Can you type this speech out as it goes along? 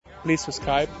please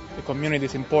subscribe. The community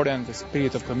is important. The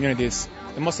spirit of community is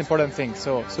the most important thing.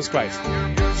 So subscribe.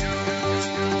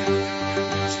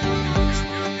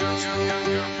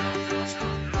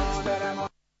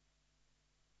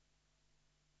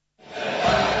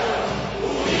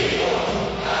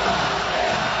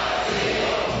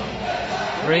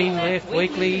 Green Left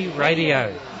Weekly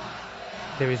Radio.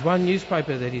 There is one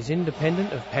newspaper that is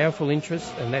independent of powerful interests,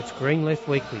 and that's Green Left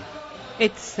Weekly.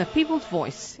 It's the people's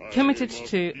voice, committed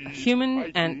to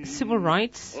human and civil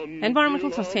rights,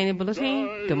 environmental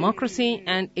sustainability, democracy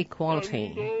and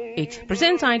equality. It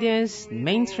presents ideas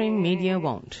mainstream media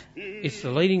won't. It's the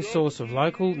leading source of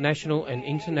local, national and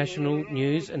international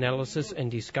news, analysis and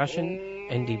discussion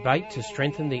and debate to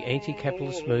strengthen the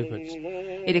anti-capitalist movements.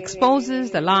 It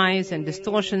exposes the lies and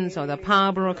distortions of the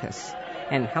power brokers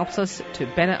and helps us to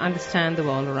better understand the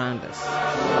world around us.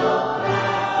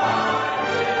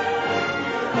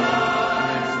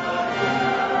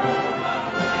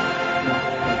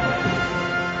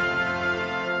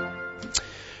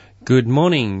 Good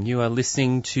morning. You are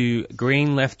listening to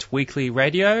Green Left Weekly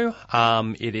Radio.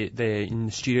 There in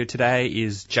the studio today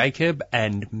is Jacob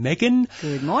and Megan.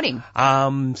 Good morning.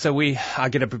 So we are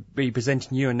going to be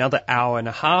presenting you another hour and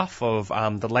a half of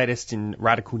the latest in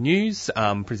radical news,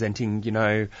 presenting,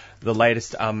 the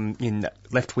latest in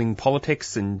left-wing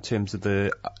politics in terms of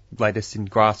the latest in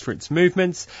grassroots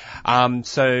movements.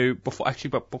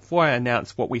 Before I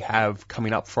announce what we have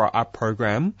coming up for our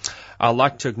program, I'd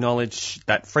like to acknowledge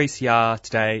that 3CR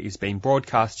today is being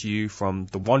broadcast to you from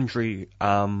the Wurundjeri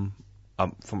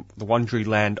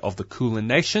land of the Kulin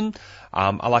Nation.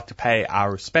 I'd like to pay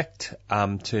our respect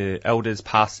to elders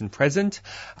past and present,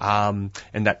 and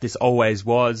that this always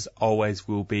was, always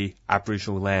will be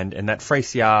Aboriginal land, and that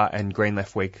 3CR and Green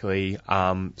Left Weekly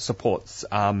supports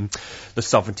the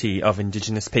sovereignty of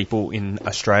Indigenous people in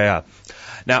Australia.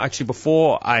 Now, actually,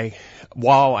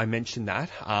 while I mention that,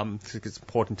 it's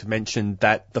important to mention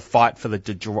that the fight for the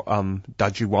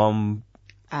Djabwurrung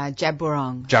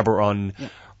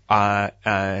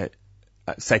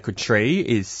sacred tree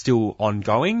is still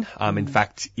ongoing. In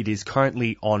fact, it is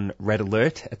currently on red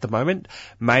alert at the moment,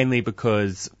 mainly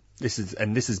because this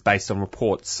is based on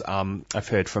reports I've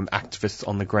heard from activists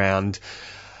on the ground.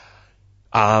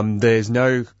 There's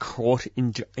no court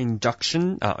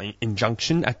injunction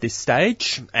at this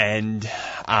stage, and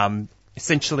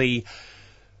essentially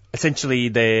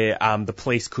the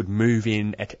police could move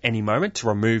in at any moment to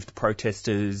remove the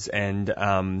protesters and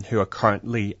who are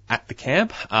currently at the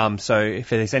camp. So if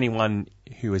there's anyone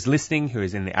who is listening, who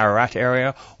is in the Ararat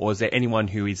area, or is there anyone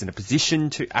who is in a position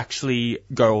to actually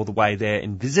go all the way there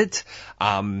and visit,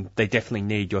 they definitely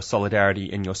need your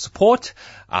solidarity and your support.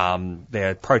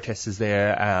 There are protesters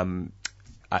there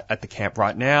at the camp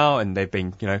right now, and they've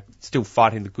been, still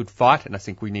fighting the good fight, and I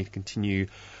think we need to continue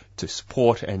to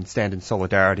support and stand in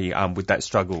solidarity with that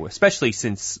struggle, especially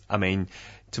since,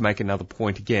 to make another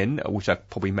point again, which I've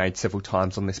probably made several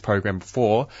times on this program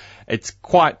before, it's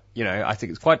quite, I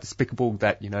think it's quite despicable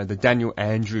that, the Daniel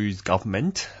Andrews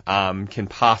government can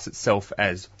pass itself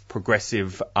as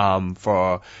progressive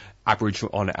for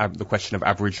the question of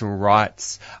Aboriginal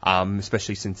rights,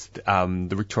 especially since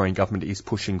the Victorian government is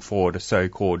pushing forward a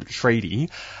so-called treaty,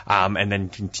 and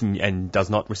then does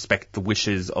not respect the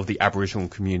wishes of the Aboriginal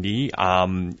community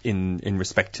in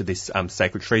respect to this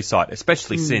sacred tree site,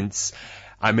 especially since,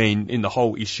 in the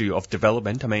whole issue of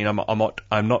development,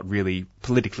 I'm not really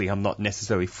politically, I'm not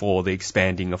necessarily for the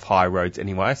expanding of high roads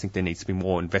anyway. I think there needs to be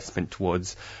more investment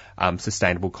towards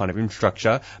sustainable kind of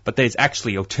infrastructure, but there's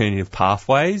actually alternative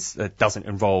pathways that doesn't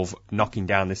involve knocking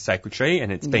down this sacred tree,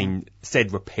 and it's been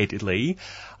said repeatedly,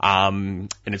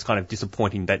 and it's kind of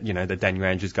disappointing that, the Daniel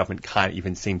Andrews government can't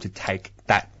even seem to take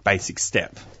that basic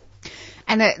step.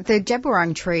 And the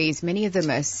Djabwurrung trees, many of them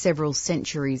are several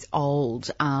centuries old,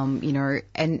 and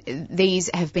these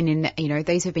have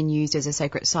been used as a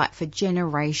sacred site for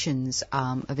generations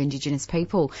of Indigenous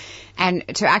people. And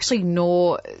to actually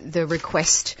ignore the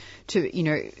request to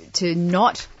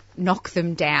not knock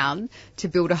them down to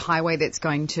build a highway that's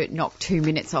going to knock 2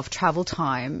 minutes off travel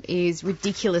time is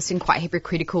ridiculous and quite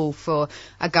hypocritical for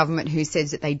a government who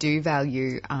says that they do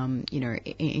value,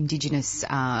 Indigenous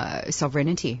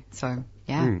sovereignty. So,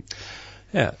 yeah.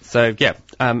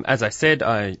 As I said,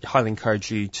 I highly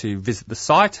encourage you to visit the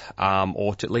site,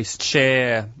 or to at least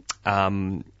share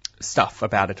stuff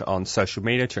about it on social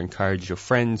media to encourage your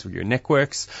friends or your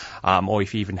networks, or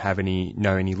if you even have any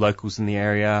locals in the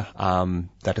area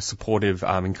that are supportive,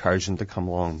 encourage them to come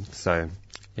along. So,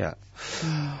 yeah.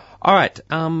 All right.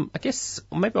 I guess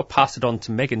maybe I'll pass it on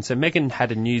to Megan. So Megan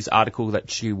had a news article that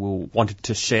she wanted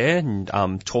to share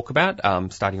and talk about,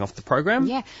 starting off the program.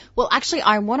 Yeah. Well, actually,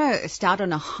 I want to start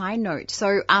on a high note.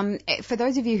 So, for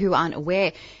those of you who aren't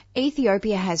aware,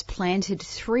 Ethiopia has planted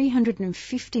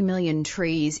 350 million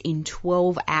trees in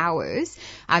 12 hours.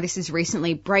 This is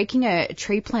recently breaking a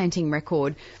tree planting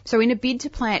record. So in a bid to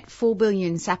plant 4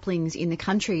 billion saplings in the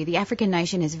country, the African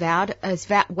nation has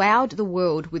wowed the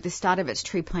world with the start of its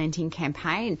tree planting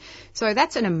campaign. So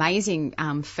that's an amazing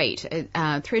feat,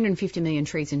 350 million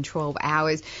trees in 12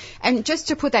 hours. And just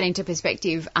to put that into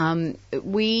perspective, in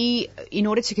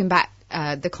order to combat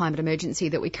the climate emergency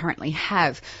that we currently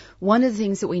have, one of the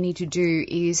things that we need to do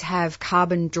is have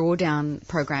carbon drawdown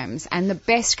programs. And the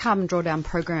best carbon drawdown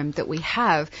program that we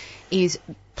have is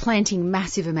planting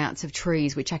massive amounts of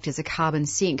trees which act as a carbon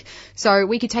sink. So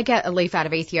we could take out a leaf out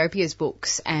of Ethiopia's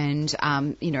books and,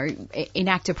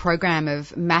 enact a program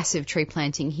of massive tree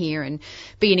planting here and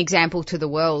be an example to the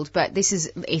world. But this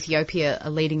is Ethiopia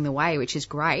leading the way, which is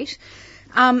great.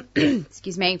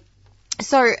 Excuse me.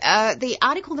 So the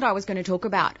article that I was going to talk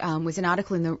about was an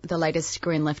article in the latest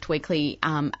Green Left Weekly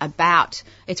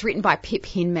it's written by Pip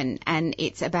Hinman, and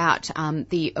it's about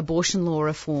the abortion law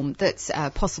reform that's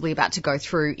possibly about to go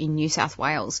through in New South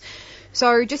Wales.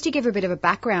 So just to give a bit of a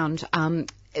background,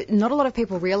 not a lot of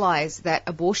people realise that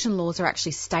abortion laws are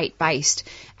actually state-based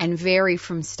and vary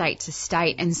from state to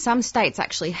state, and some states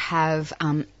actually have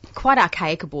quite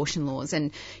archaic abortion laws.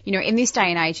 And, in this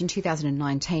day and age, in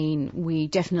 2019, we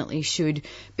definitely should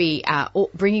be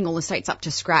bringing all the states up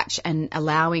to scratch and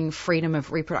allowing freedom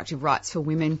of reproductive rights for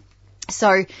women.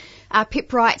 So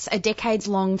Pip writes, a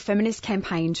decades-long feminist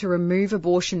campaign to remove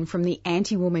abortion from the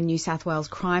Anti-Woman New South Wales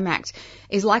Crime Act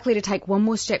is likely to take one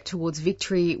more step towards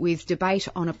victory, with debate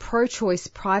on a pro-choice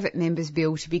private members'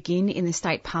 bill to begin in the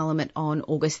state parliament on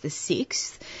August the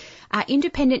 6th.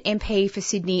 Independent MP for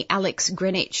Sydney, Alex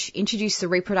Greenwich, introduced the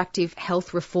Reproductive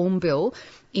Health Reform Bill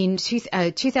in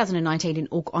 2019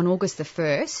 on August the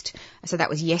 1st, so that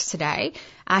was yesterday.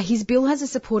 His bill has the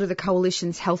support of the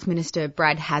Coalition's Health Minister,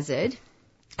 Brad Hazzard.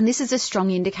 And this is a strong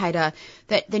indicator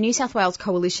that the New South Wales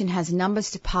Coalition has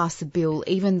numbers to pass the bill,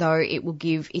 even though it will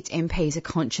give its MPs a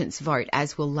conscience vote,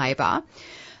 as will Labor.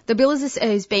 The bill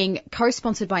is being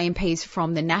co-sponsored by MPs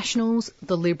from the Nationals,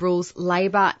 the Liberals,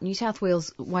 Labor, New South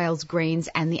Wales Greens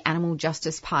and the Animal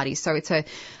Justice Party. So it's a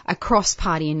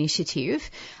cross-party initiative.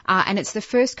 And it's the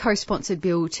first co-sponsored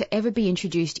bill to ever be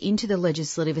introduced into the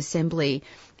Legislative Assembly,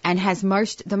 and has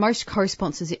the most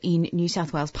co-sponsors in New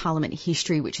South Wales Parliament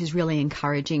history, which is really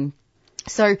encouraging.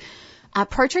 So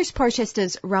pro-choice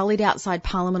protesters rallied outside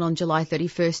Parliament on July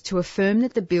 31st to affirm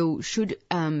that the bill should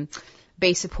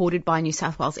be supported by New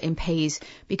South Wales MPs,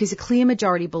 because a clear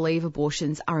majority believe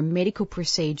abortions are a medical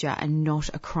procedure and not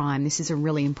a crime. This is a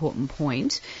really important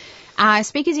point.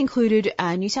 Speakers included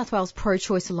New South Wales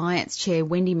Pro-Choice Alliance Chair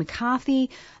Wendy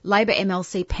McCarthy, Labor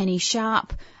MLC Penny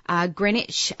Sharp,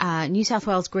 Greenwich, New South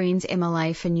Wales Greens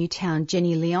MLA for Newtown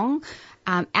Jenny Leong,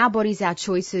 Our Bodies, Our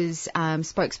Choices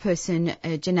spokesperson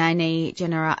Janani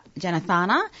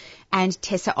Janathana, and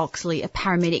Tessa Oxley, a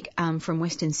paramedic from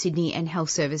Western Sydney and Health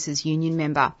Services Union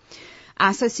member.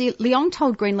 So Leong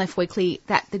told Green Left Weekly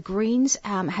that the Greens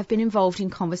have been involved in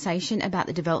conversation about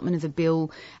the development of the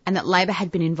bill, and that Labor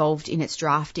had been involved in its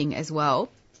drafting as well.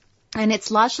 And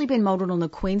it's largely been modelled on the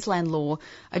Queensland law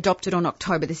adopted on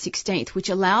October the 16th, which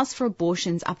allows for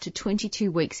abortions up to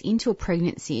 22 weeks into a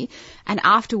pregnancy and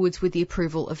afterwards with the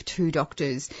approval of 2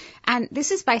 doctors. And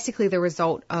this is basically the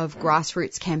result of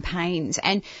grassroots campaigns.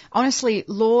 And honestly,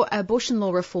 abortion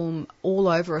law reform all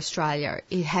over Australia,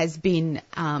 it has been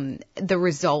the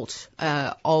result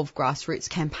of grassroots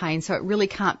campaigns. So it really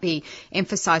can't be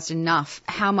emphasised enough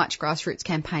how much grassroots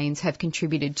campaigns have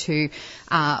contributed to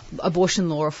abortion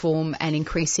law reform and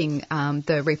increasing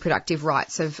the reproductive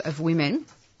rights of women.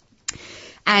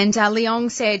 And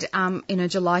Leong said in a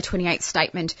July 28th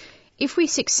statement, if we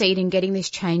succeed in getting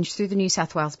this change through the New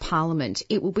South Wales Parliament,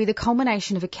 it will be the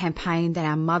culmination of a campaign that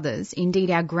our mothers, indeed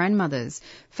our grandmothers,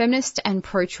 feminist and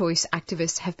pro-choice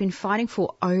activists have been fighting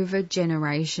for over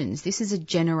generations. This is a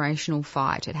generational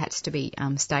fight, it has to be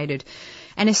stated.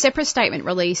 And a separate statement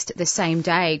released the same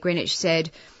day, Greenwich said,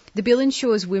 the bill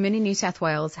ensures women in New South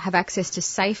Wales have access to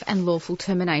safe and lawful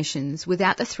terminations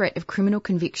without the threat of criminal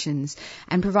convictions,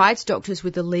 and provides doctors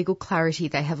with the legal clarity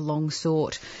they have long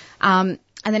sought. And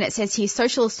then it says here,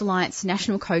 Socialist Alliance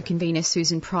National Co-Convener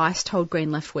Susan Price told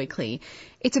Green Left Weekly,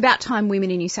 it's about time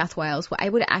women in New South Wales were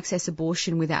able to access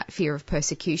abortion without fear of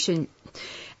persecution.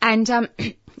 And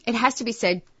it has to be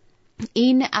said,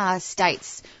 in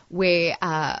states where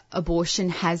abortion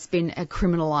has been a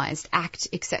criminalised act,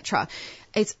 etc.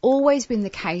 It's always been the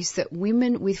case that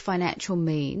women with financial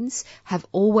means have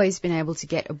always been able to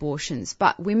get abortions,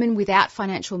 but women without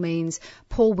financial means,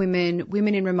 poor women,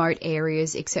 women in remote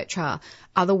areas, etc.,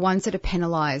 are the ones that are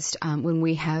penalised when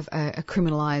we have a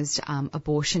criminalised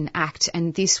abortion act,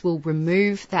 and this will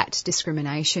remove that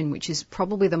discrimination, which is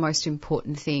probably the most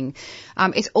important thing.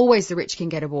 It's always the rich can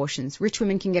get abortions. Rich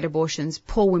women can get abortions,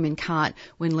 poor women can't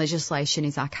when legislation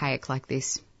is archaic like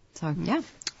this. So, yeah.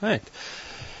 Right.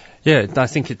 Yeah, I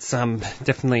think it's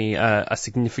definitely a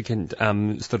significant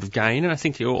sort of gain, and I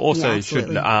think it also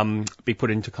should be put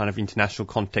into kind of international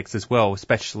context as well,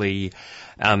 especially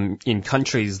in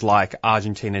countries like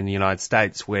Argentina and the United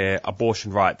States, where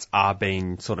abortion rights are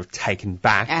being sort of taken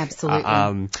back,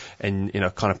 absolutely, and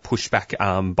kind of pushed back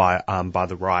by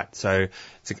the right. So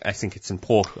I think it's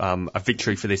important. A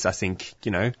victory for this, I think,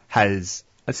 has,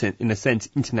 in a sense,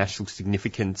 international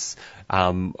significance,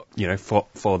 for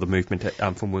the movement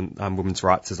for women's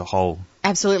rights as a whole.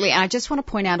 Absolutely. And I just want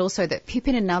to point out also that Pip,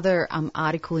 in another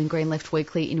article in Green Left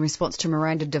Weekly, in response to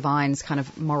Miranda Devine's kind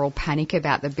of moral panic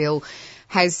about the bill,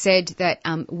 has said that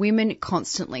women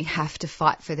constantly have to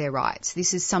fight for their rights.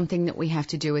 This is something that we have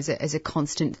to do as a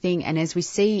constant thing. And as we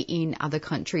see in other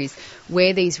countries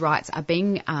where these rights are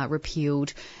being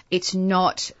repealed, it's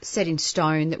not set in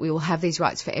stone that we will have these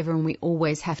rights forever, and we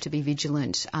always have to be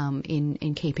vigilant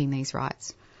in keeping these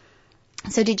rights.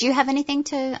 So did you have anything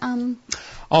to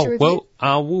review?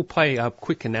 We'll play a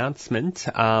quick announcement,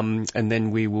 and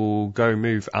then we will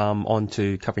move on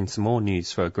to covering some more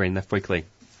news for Green Left Weekly.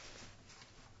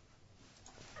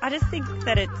 I just think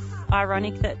that it's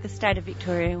ironic that the state of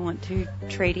Victoria want to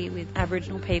treaty with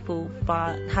Aboriginal people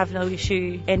but have no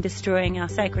issue in destroying our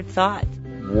sacred sites.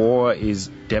 War is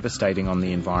devastating on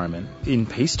the environment. In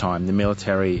peacetime, the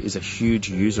military is a huge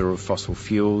user of fossil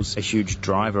fuels, a huge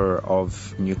driver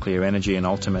of nuclear energy, and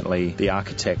ultimately the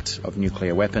architect of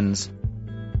nuclear weapons.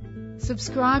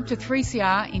 Subscribe to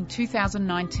 3CR in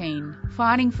 2019,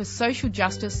 fighting for social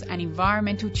justice and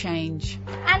environmental change.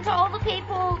 And to all the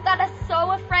people that are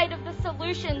so afraid of the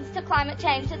solutions to climate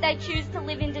change that they choose to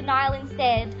live in denial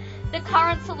instead, the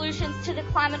current solutions to the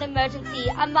climate emergency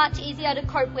are much easier to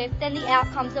cope with than the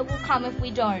outcomes that will come if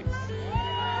we don't.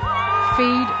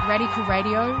 Feed Radical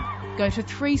Radio. Go to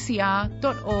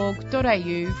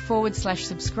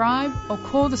 3cr.org.au/subscribe or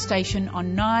call the station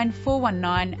on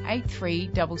 9419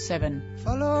 8377.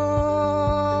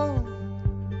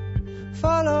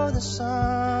 Follow the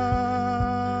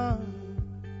sun,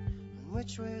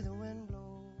 which way the wind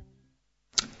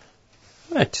blows.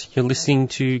 Right, you're listening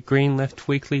to Green Left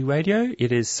Weekly Radio.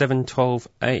 It is 7:12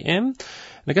 a.m.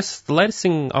 And I guess the latest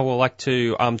thing I would like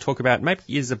to talk about maybe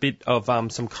is a bit of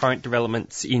some current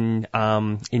developments in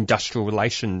industrial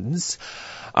relations.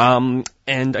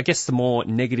 And I guess the more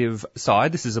negative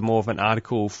side, this is more of an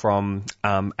article from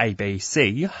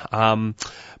ABC,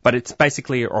 but it's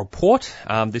basically a report.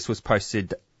 This was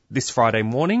posted this Friday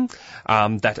morning,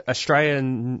 that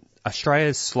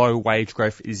Australia's slow wage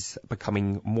growth is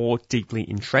becoming more deeply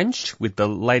entrenched, with the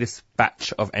latest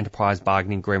batch of enterprise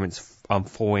bargaining agreements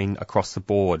falling across the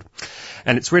board.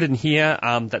 And it's written here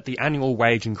that the annual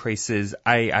wage increases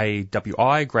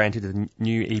AAWI granted the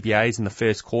new EBAs in the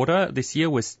first quarter this year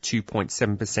was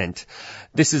 2.7%.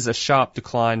 This is a sharp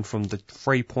decline from the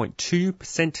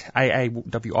 3.2%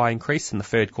 AAWI increase in the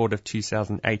third quarter of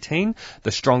 2018,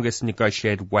 the strongest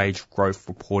negotiated wage growth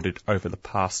reported over the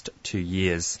past 2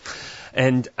 years.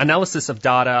 And analysis of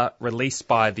data released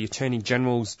by the Attorney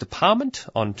General's Department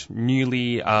on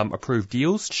newly approved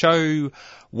deals show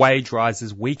wage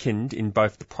rises weakened in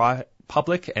both the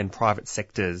public and private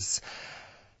sectors.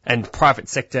 And private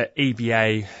sector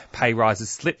EBA pay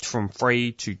rises slipped from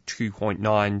 3 to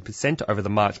 2.9% over the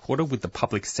March quarter, with the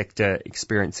public sector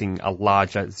experiencing a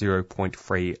larger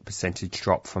 0.3 percentage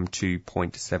drop from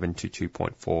 2.7 to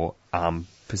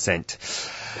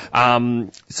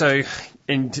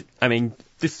 2.4%.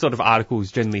 This sort of article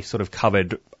is generally sort of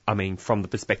covered, from the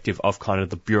perspective of kind of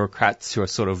the bureaucrats who are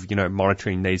sort of,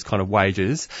 monitoring these kind of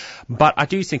wages. But I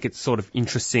do think it's sort of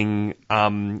interesting.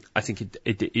 I think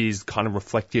it is kind of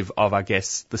reflective of, I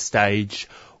guess, the stage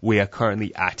we are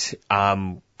currently at,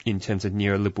 in terms of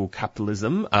neoliberal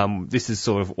capitalism. This is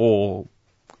sort of all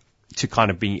to kind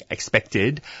of be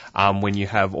expected, when you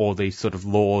have all these sort of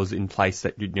laws in place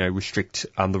that, restrict,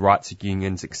 the rights of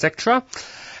unions, etc.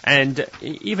 And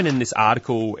even in this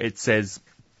article, it says,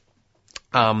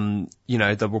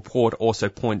 the report also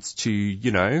points to,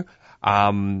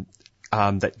 that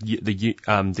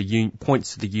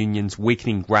points to the union's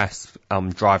weakening grasp,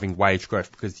 driving wage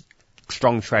growth, because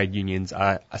strong trade unions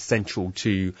are essential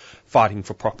to fighting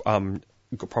for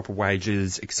proper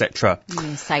wages, etc.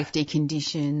 Yeah, safety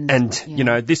conditions. And, you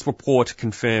know, this report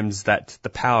confirms that the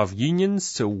power of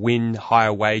unions to win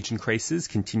higher wage increases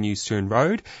continues to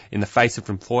erode in the face of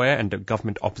employer and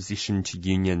government opposition to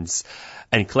unions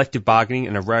and collective bargaining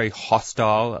in a very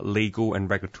hostile legal and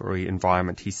regulatory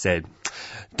environment, he said.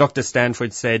 Dr.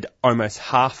 Stanford said almost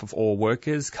half of all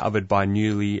workers covered by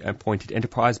newly appointed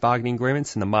enterprise bargaining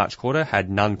agreements in the March quarter had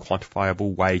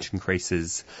non-quantifiable wage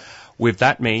increases. With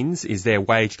that means is their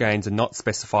wage gains are not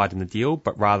specified in the deal,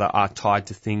 but rather are tied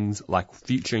to things like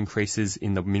future increases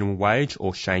in the minimum wage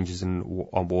or changes in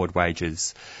award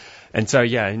wages. And so,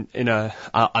 yeah, in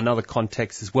another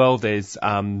context as well, there's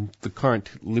the current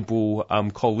Liberal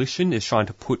coalition is trying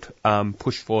to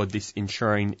push forward this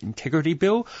ensuring integrity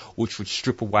bill, which would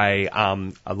strip away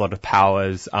a lot of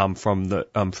powers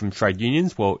from trade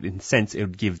unions. Well, in a sense, it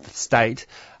would give the state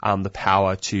the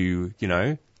power to, you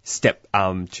know,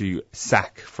 to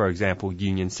sack, for example,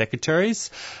 union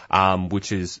secretaries,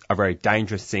 which is a very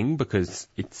dangerous thing because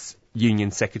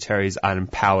union secretaries are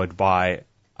empowered by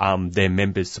their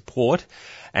members' support.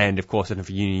 And of course, if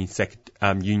a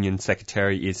union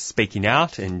secretary is speaking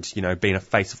out and, you know, being a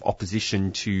face of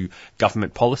opposition to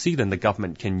government policy, then the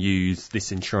government can use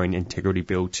this ensuring integrity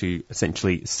bill to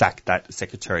essentially sack that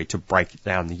secretary to break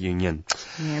down the union.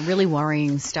 Yeah, really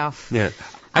worrying stuff. Yeah.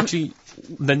 Actually,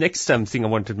 the next thing I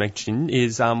wanted to mention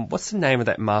is, what's the name of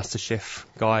that MasterChef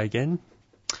guy again?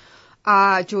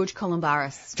 George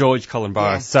Columbaris. George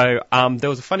Columbaris. Yeah. So, there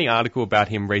was a funny article about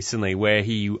him recently where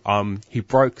he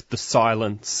broke the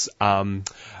silence,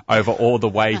 over all the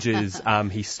wages,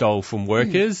 he stole from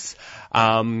workers.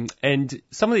 And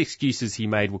some of the excuses he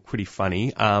made were pretty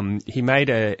funny. He made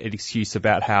an excuse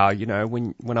about how, you know,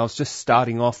 when I was just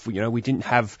starting off, you know, we didn't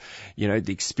have, you know,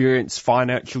 the experienced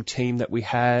financial team that we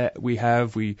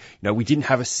didn't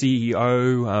have a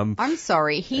CEO. I'm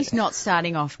sorry, he's not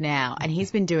starting off now, and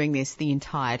he's been doing this the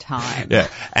entire time. Yeah.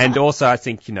 And also I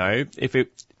think, you know, if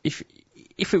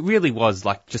it really was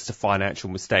like just a financial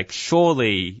mistake,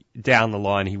 surely down the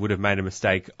line he would have made a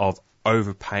mistake of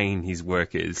overpaying his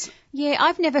workers. Yeah,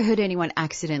 I've never heard anyone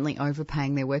accidentally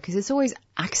overpaying their workers. It's always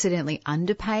accidentally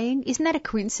underpaying. Isn't that a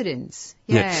coincidence?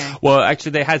 Yeah. Well,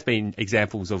 actually, there has been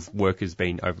examples of workers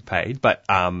being overpaid, but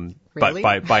Really?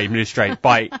 but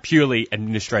by purely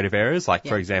administrative errors, like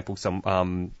for example,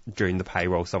 some during the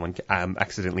payroll, someone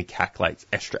accidentally calculates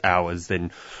extra hours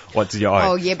than what's your own.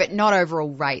 Oh yeah, but not overall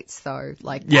rates though,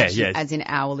 like as in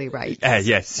hourly rates.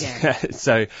 Yes. Yeah.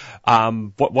 So,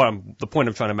 the point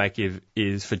I'm trying to make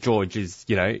is for George is,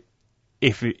 you know,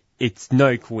 if it's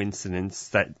no coincidence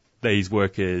that these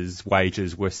workers'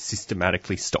 wages were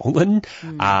systematically stolen,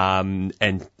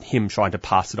 and him trying to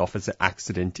pass it off as an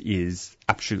accident is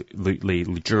absolutely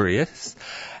luxurious.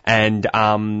 And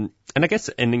I guess,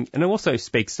 and it also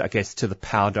speaks, I guess, to the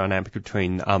power dynamic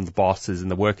between the bosses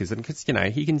and the workers. And because, you know,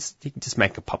 he can just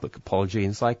make a public apology,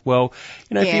 and it's like, well,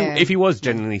 you know, if he was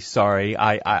genuinely sorry,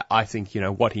 I think, you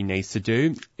know, what he needs to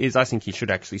do is, I think he should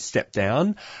actually step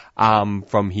down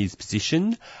from his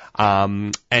position,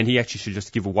 and he actually should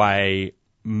just give away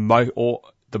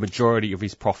the majority of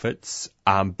his profits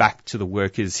back to the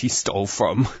workers he stole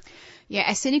from. Yeah,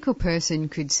 a cynical person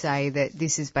could say that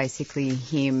this is basically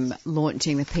him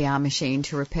launching the PR machine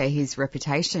to repair his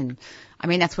reputation. I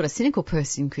mean, that's what a cynical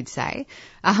person could say.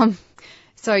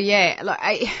 So yeah, look,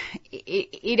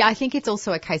 I think it's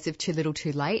also a case of too little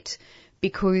too late,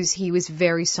 because he was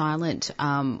very silent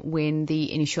when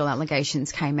the initial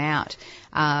allegations came out.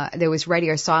 There was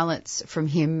radio silence from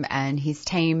him and his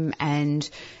team, and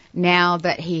now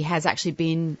that he has actually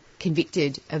been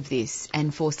convicted of this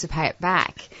and forced to pay it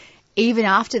back, even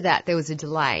after that, there was a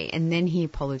delay, and then he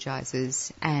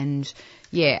apologises. And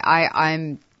yeah, I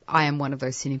am one of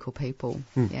those cynical people.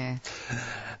 Yeah.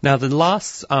 Now, the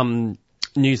last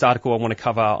news article I want to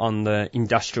cover on the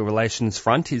industrial relations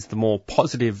front is the more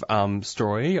positive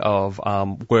story of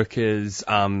workers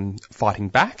fighting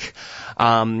back.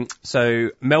 So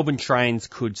Melbourne trains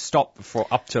could stop for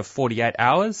up to 48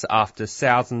 hours after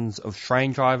thousands of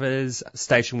train drivers,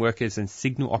 station workers and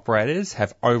signal operators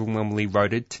have overwhelmingly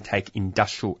voted to take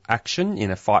industrial action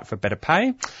in a fight for better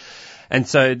pay. And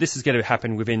so this is going to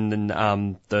happen within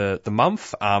the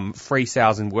month.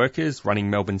 3,000 workers running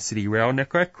Melbourne City Rail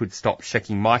Network could stop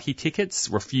checking Myki tickets,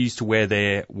 refuse to wear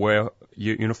their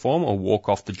uniform or walk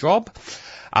off the job.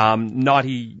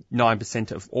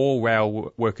 99% of all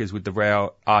rail workers with the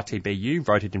rail RTBU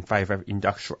voted in favour of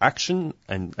industrial action,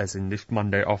 and as in this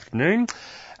Monday afternoon.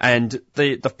 And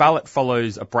the ballot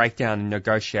follows a breakdown in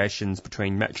negotiations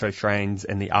between Metro Trains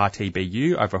and the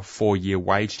RTBU over a 4-year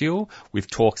wage deal, with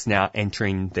talks now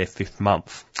entering their 5th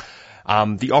month.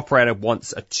 The operator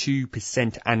wants a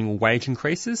 2% annual wage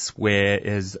increases,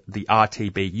 whereas the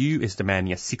RTBU is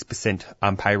demanding a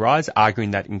 6% pay rise,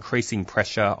 arguing that increasing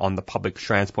pressure on the public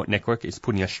transport network is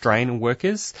putting a strain on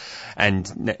workers, and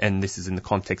this is in the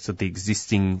context of the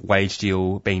existing wage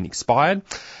deal being expired.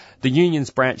 The union's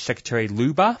branch secretary,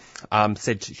 Luba,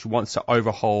 said she wants to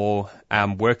overhaul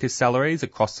workers' salaries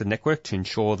across the network to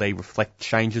ensure they reflect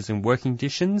changes in working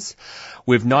conditions.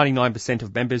 With 99%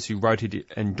 of members who voted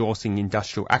endorsing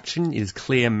industrial action, it is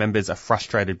clear members are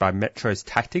frustrated by Metro's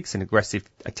tactics and aggressive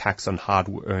attacks on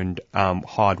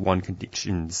hard-won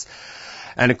conditions.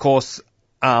 And of course,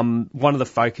 one of the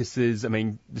focuses, I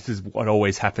mean, this is what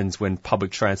always happens when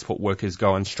public transport workers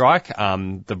go on strike.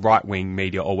 The right-wing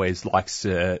media always likes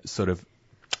to sort of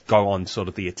go on sort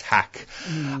of the attack,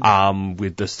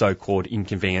 with the so-called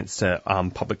inconvenience to,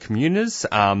 public commuters.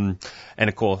 And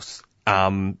of course,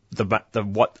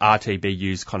 what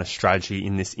RTBU's kind of strategy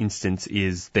in this instance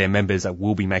is their members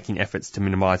will be making efforts to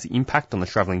minimise the impact on the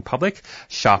travelling public,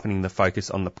 sharpening the focus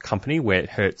on the company where it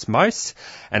hurts most.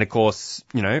 And of course,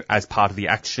 you know, as part of the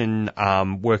action,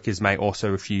 workers may also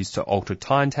refuse to alter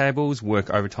timetables, work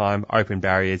overtime, open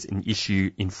barriers, and issue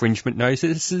infringement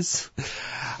notices.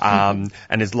 And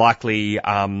is likely,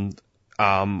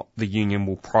 the union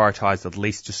will prioritise the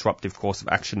least disruptive course of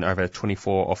action over a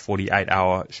 24 or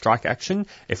 48-hour strike action.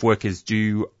 If workers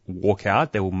do walk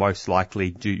out, they will most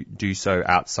likely do so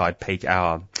outside peak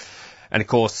hour. And of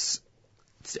course,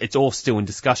 it's all still in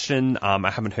discussion.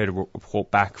 I haven't heard a report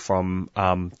back from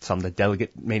some of the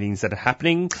delegate meetings that are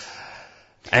happening.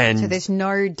 And so there's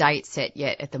no date set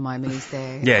yet at the moment, is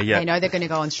there? Yeah. They know they're going to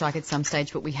go on strike at some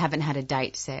stage, but we haven't had a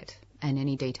date set and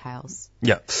any details.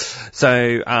 Yeah. So,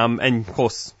 and of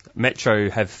course, Metro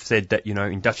have said that, you know,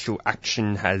 industrial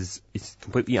action is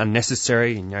completely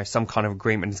unnecessary, and, you know, some kind of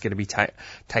agreement is going to be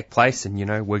take place, and, you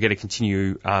know, we're going to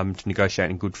continue to negotiate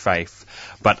in good faith.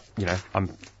 But, you know, I'm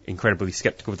incredibly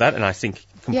sceptical of that, and I think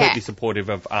completely supportive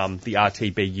of the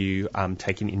RTBU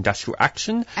taking industrial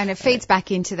action. And it feeds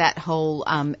back into that whole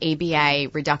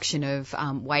EBA reduction of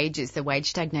wages, the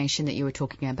wage stagnation that you were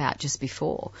talking about just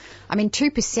before. I mean,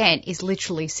 2% is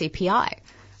literally CPI.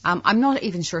 I'm not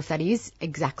even sure if that is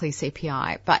exactly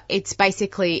CPI, but it's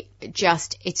basically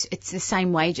just, it's the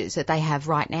same wages that they have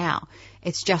right now.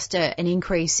 It's just an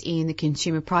increase in the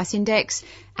consumer price index,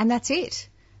 and that's it.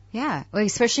 Yeah, well,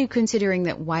 especially considering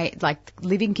that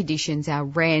living conditions, our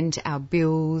rent, our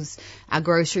bills, our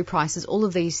grocery prices, all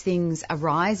of these things are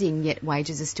rising, yet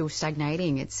wages are still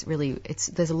stagnating.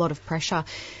 There's a lot of pressure.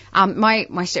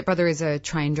 My stepbrother is a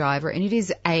train driver, and it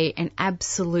is an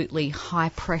absolutely high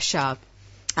pressure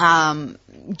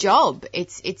job.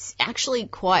 It's actually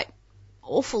quite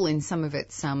awful in some of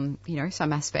its some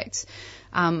aspects.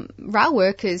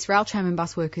 Rail tram and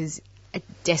bus workers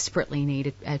desperately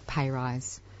need a pay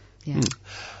rise. Yeah.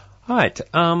 All right.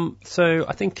 So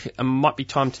I think it might be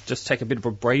time to just take a bit of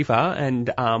a breather,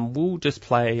 and we'll just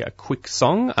play a quick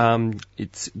song.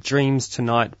 It's Dreams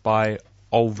Tonight by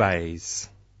Always.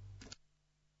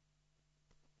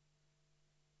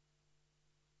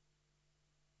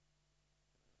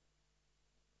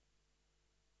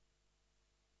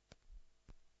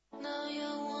 Now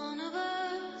you're one of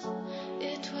us.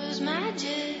 It was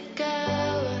magic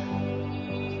hour.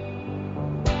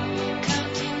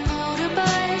 Counting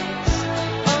motorbikes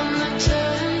on the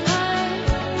turnpike.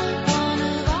 One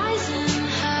of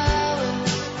Eisenhower's.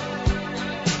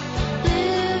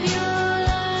 Live your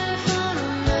life on a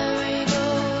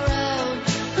merry-go-round.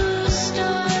 Who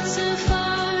starts a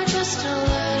fire just to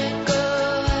let it go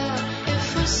out?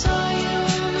 If I saw you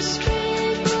on the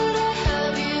street, would I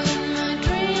have you in my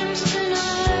dreams tonight?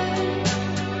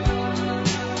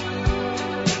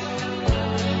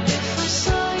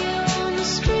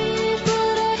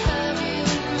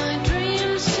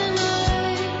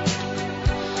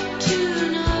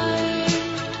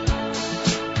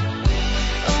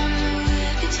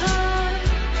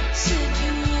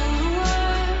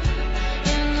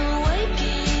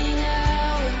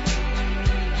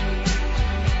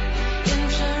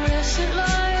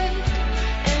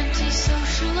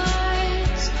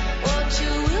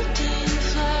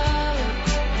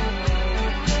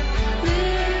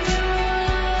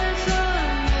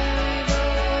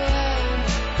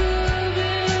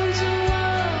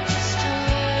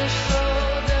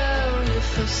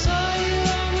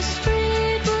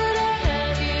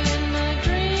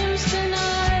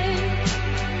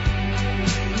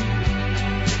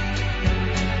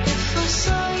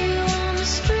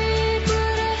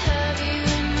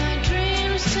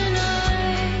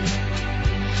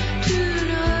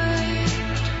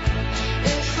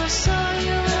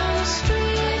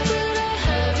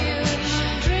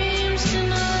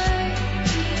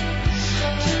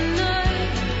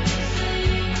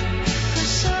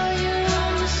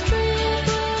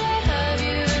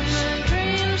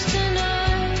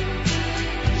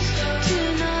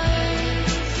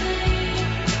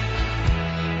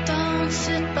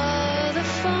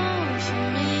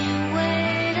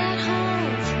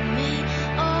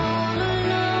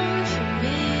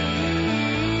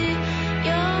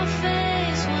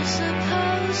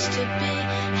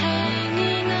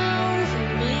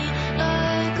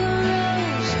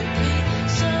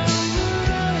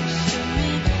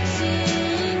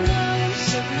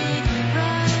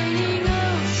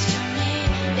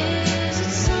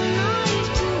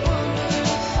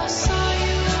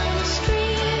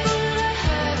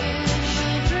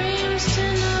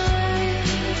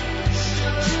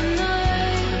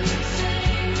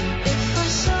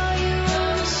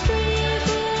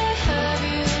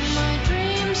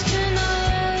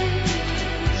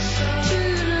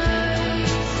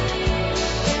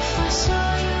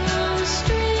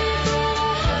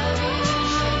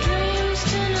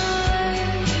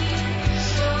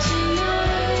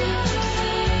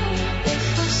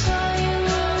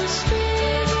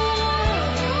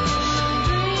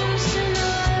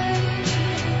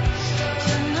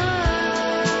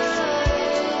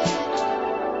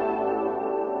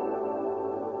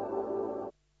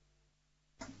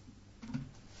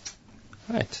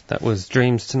 That was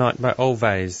Dreams Tonight by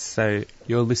Always. So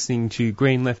you're listening to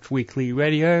Green Left Weekly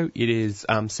Radio. It is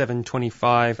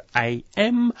 7:25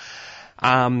 a.m.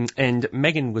 And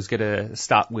Megan was going to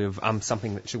start with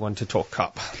something that she wanted to talk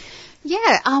up.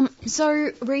 Yeah, so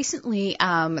recently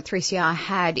 3CR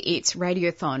had its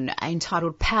radiothon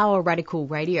entitled Power Radical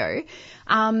Radio,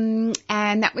 and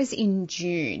that was in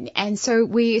June. And so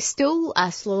we're still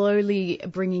slowly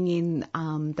bringing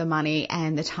in the money,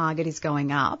 and the target is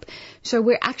going up. So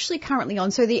we're actually currently on.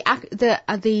 So the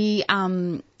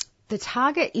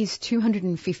target is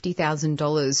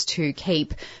 $250,000 to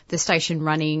keep the station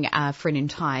running for an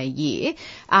entire year.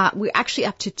 We're actually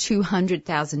up to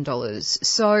 $200,000.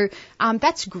 So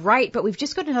that's great, but we've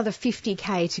just got another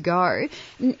 $50K to go.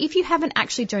 And if you haven't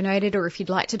actually donated, or if you'd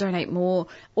like to donate more,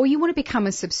 or you want to become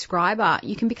a subscriber,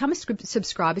 you can become a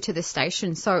subscriber to the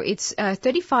station. So it's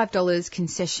 $35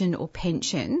 concession or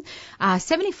pension,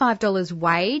 $75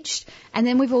 waged, and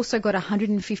then we've also got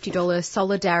 $150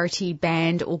 Solidarity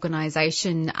Band organisation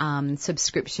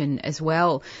subscription as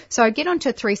well. So get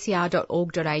onto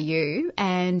 3cr.org.au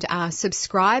and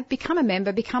subscribe, become a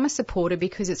member, become a supporter,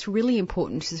 because it's really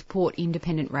important to support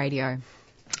independent radio.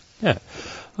 Yeah.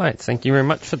 All right. Thank you very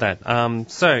much for that.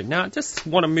 So now I just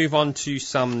want to move on to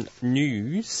some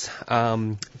news,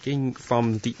 getting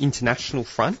from the international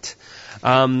front.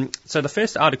 So the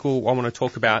first article I want to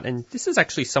talk about, and this is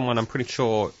actually someone I'm pretty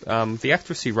sure, the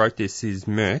actress who wrote this is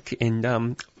Merck, and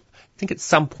I think at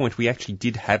some point we actually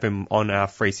did have him on our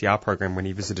 3CR program when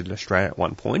he visited Australia at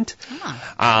one point,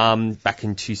 back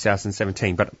in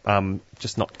 2017, but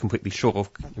just not completely sure of,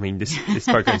 I mean, this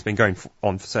program's been going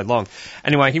on for so long.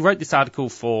 Anyway, he wrote this article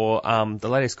for the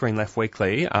latest Green Left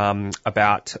Weekly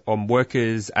about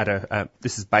workers at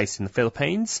this is based in the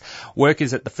Philippines.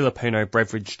 Workers at the Filipino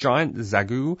beverage giant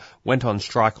Zagu went on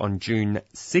strike on June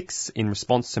 6 in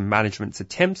response to management's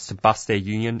attempts to bust their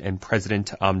union and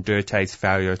President Duterte's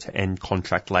failure to end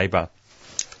contract labour.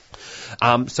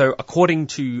 So according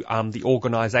to the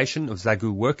organisation of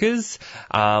Zagu Workers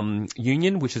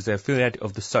Union, which is an affiliate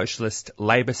of the Socialist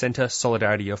Labour Centre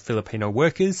Solidarity of Filipino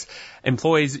Workers,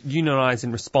 employees unionised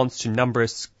in response to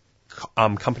numerous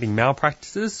company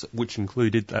malpractices, which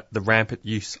included the rampant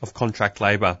use of contract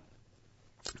labour.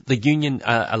 The union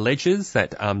alleges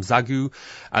that Zagu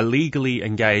illegally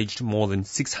engaged more than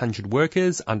 600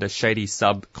 workers under shady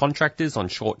subcontractors on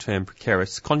short-term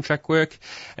precarious contract work,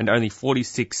 and only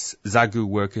 46 Zagu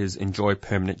workers enjoy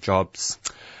permanent jobs.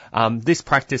 This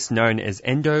practice, known as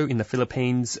Endo in the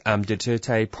Philippines,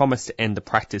 Duterte promised to end the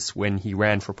practice when he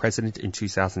ran for president in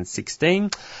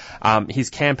 2016. His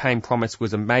campaign promise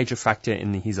was a major factor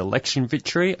in his election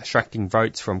victory, attracting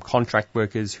votes from contract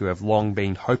workers who have long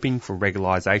been hoping for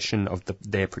regularisation of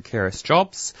their precarious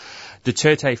jobs.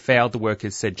 Duterte failed the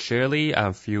workers, said Shirley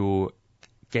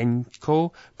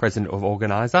Genco, president of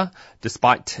Organizer.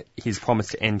 Despite his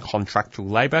promise to end contractual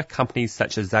labour, companies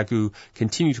such as Zagu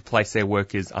continue to place their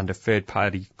workers under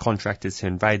third-party contractors to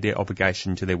invade their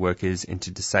obligation to their workers and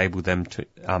to disable them to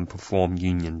perform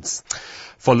unions.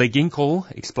 For Leginko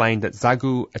explained that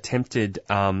Zagu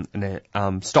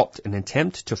stopped an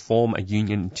attempt to form a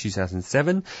union in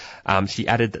 2007. She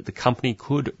added that the company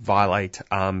could violate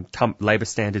labour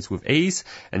standards with ease,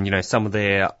 and some of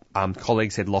their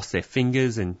colleagues had lost their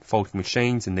fingers and faulty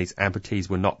machines, and these amputees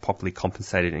were not properly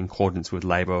compensated in accordance with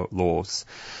labour laws.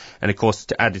 And of course,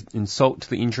 to add insult to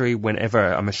the injury,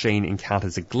 whenever a machine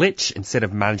encounters a glitch, instead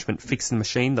of management fixing the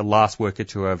machine, the last worker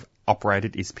to have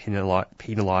operated is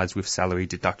penalised with salary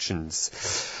deductions.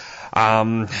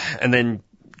 And then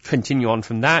continue on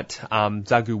from that,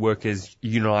 Zagu workers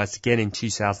unionised again in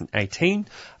 2018.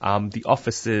 The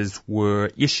officers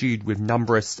were issued with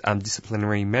numerous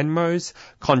disciplinary memos.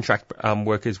 Contract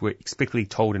workers were explicitly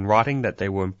told in writing that they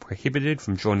were prohibited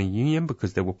from joining a union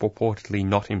because they were purportedly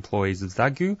not employees of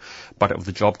Zagu, but of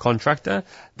the job contractor.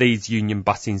 These union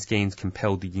busting schemes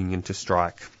compelled the union to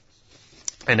strike.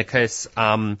 And of course,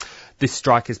 this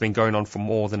strike has been going on for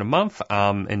more than a month,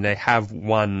 and they have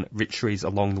won victories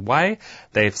along the way.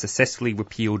 They have successfully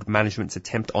repealed management's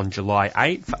attempt on July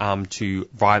 8th to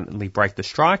violently break the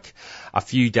strike. A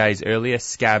few days earlier,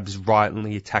 scabs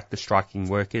violently attacked the striking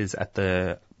workers at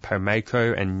the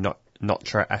Permeco and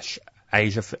Notre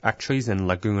Asia factories in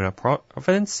Laguna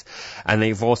province. And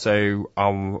they've also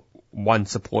won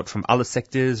support from other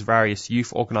sectors. Various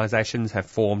youth organisations have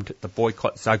formed the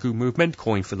Boycott Zagu movement,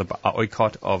 calling for the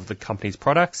boycott of the company's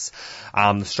products.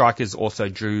 The strikers also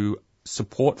drew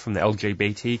support from the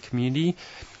LGBT community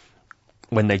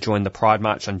when they joined the Pride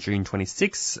March on June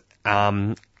 26.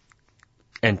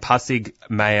 and Pasig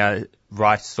Mayor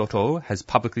Rai Soto has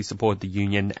publicly supported the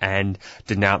union and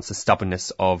denounced the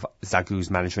stubbornness of Zagu's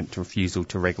management refusal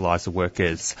to regulise the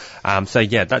workers. So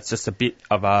yeah, that's just a bit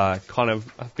of a kind of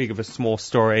a big of a small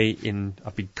story in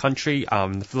a big country,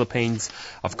 the Philippines,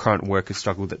 of current worker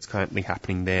struggle that's currently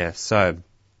happening there. So,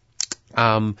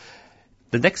 the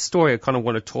next story I kind of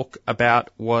want to talk about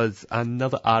was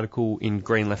another article in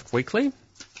Green Left Weekly.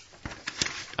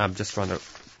 I'm just trying to.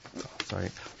 Sorry.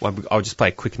 Well, I'll just play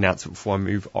a quick announcement before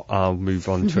I move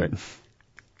on to it.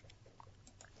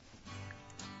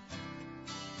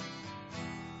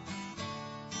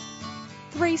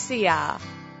 "3CR,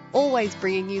 always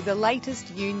bringing you the latest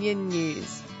union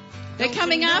news." They're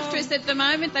coming after us at the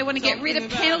moment. They want to get rid of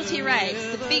penalty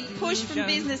rates, the big push from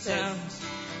businesses.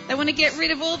 They want to get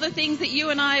rid of all the things that you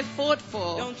and I have fought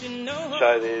for.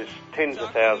 So there's tens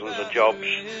of thousands of jobs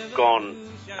gone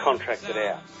contracted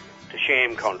out to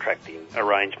sham contracting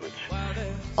arrangements.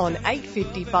 On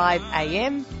 8:55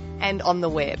 a.m. and on the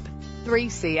web,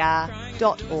 3cr.org.au.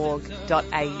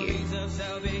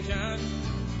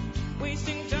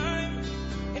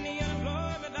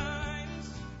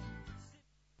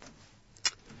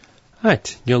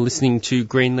 Right, you're listening to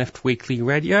Green Left Weekly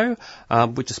Radio.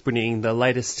 We're just bringing the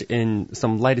latest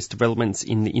developments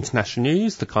in the international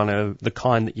news, the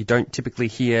kind that you don't typically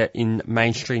hear in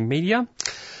mainstream media.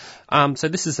 So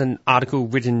this is an article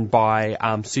written by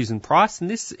Susan Price, and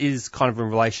this is kind of in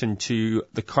relation to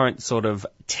the current sort of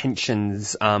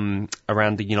tensions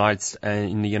around the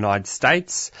United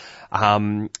States,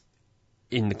 in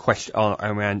the question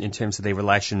around in terms of their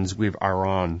relations with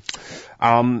Iran.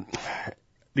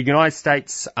 The United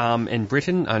States and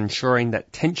Britain are ensuring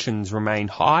that tensions remain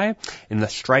high in the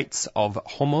Straits of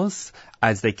Hormuz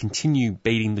as they continue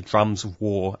beating the drums of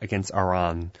war against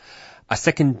Iran. A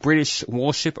second British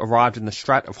warship arrived in the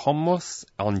Strait of Hormuz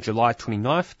on July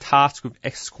 29th, tasked with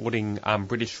escorting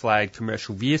British-flagged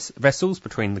commercial vessels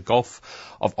between the Gulf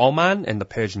of Oman and the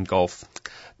Persian Gulf.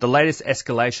 The latest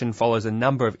escalation follows a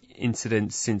number of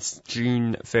incidents since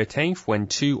June 13th, when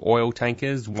two oil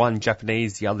tankers, one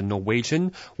Japanese, the other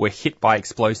Norwegian, were hit by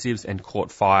explosives and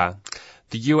caught fire.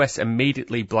 The US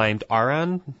immediately blamed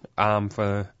Iran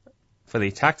for the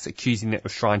attacks, accusing it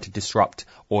of trying to disrupt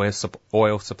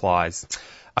oil supplies.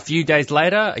 A few days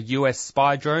later, a US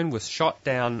spy drone was shot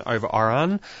down over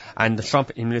Iran, and the Trump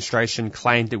administration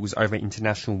claimed it was over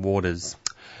international waters.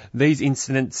 These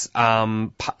incidents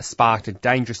sparked a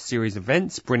dangerous series of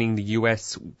events, bringing the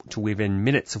US to within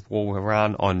minutes of war with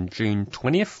Iran on June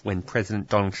 20th, when President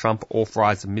Donald Trump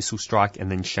authorized a missile strike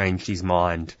and then changed his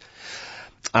mind.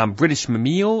 British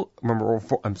Royal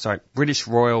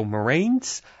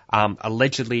Marines,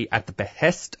 allegedly at the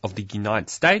behest of the United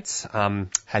States,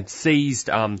 had seized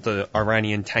the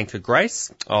Iranian tanker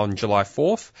Grace on July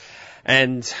 4th.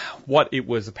 And what it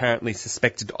was apparently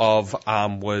suspected of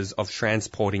was of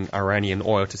transporting Iranian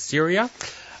oil to Syria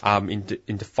in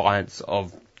defiance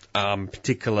of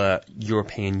particular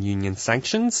European Union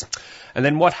sanctions. And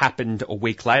then what happened a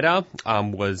week later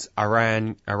was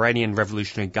Iranian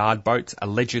Revolutionary Guard boats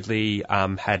allegedly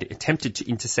had attempted to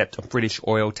intercept a British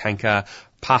oil tanker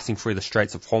passing through the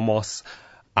Straits of Hormuz,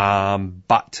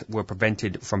 but were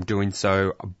prevented from doing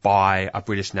so by a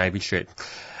British Navy ship.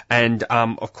 And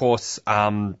of course,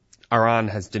 Iran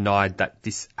has denied that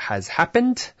this has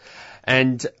happened.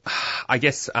 And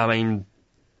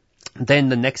then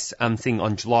the next thing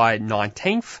on July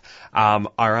 19th,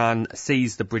 Iran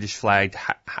seized the British-flagged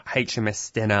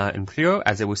HMS Stena Imperial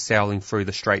as it was sailing through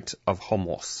the Strait of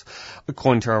Hormuz.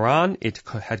 According to Iran, it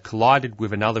had collided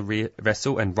with another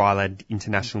vessel and violated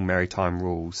international maritime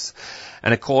rules.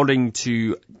 And according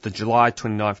to the July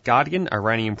 29th Guardian,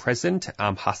 Iranian President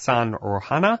Hassan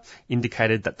Rouhani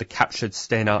indicated that the captured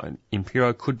Stena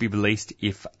Imperial could be released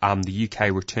if the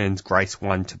UK returns Grace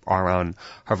 1 to Iran.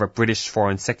 However, British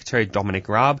Foreign Secretary Dominic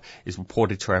Raab is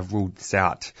reported to have ruled this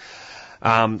out.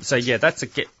 So yeah, that's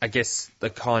I guess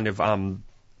the kind of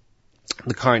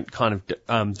the current kind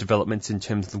of developments in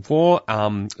terms of the war.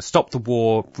 Stop the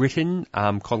War Britain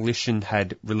coalition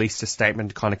had released a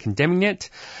statement kind of condemning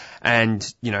it,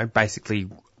 and basically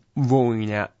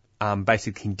ruling out,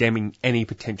 basically condemning any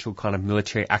potential kind of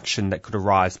military action that could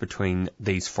arise between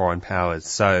these foreign powers.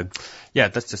 So, yeah,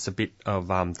 that's just a bit of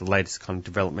the latest kind of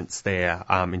developments there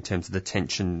in terms of the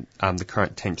tension, the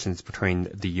current tensions between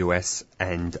the US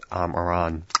and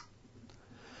Iran.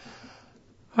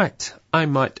 Right,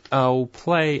 I'll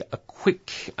play a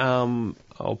quick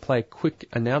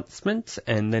announcement,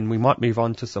 and then we might move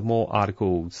on to some more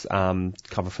articles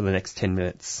cover for the next 10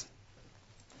 minutes.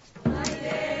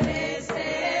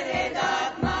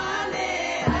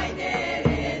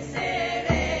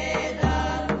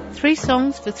 Three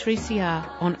Songs for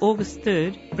 3CR on August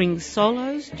 3rd brings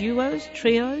solos, duos,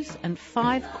 trios and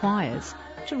 5 choirs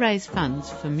to raise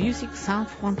funds for Musique Sans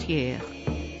Frontières.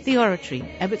 The Oratory,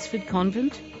 Abbotsford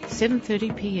Convent,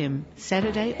 7:30pm,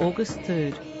 Saturday, August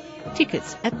 3rd.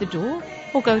 Tickets at the door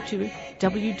or go to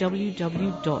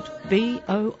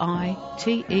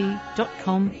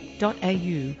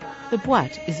www.boite.com.au. The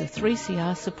Boite is a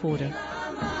 3CR supporter.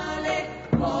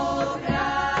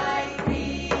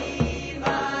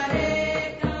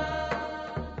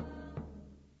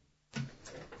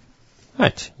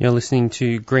 Right, you're listening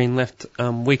to Green Left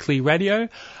Weekly Radio.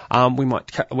 We're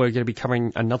going to be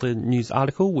covering another news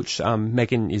article which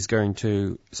Megan is going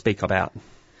to speak about.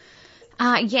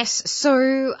 Yes,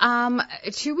 so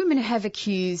 2 women have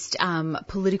accused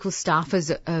political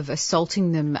staffers of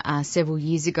assaulting them several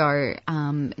years ago.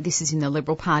 This is in the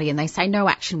Liberal Party, and they say no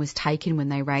action was taken when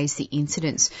they raised the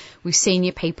incidents with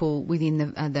senior people within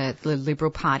the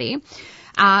Liberal Party.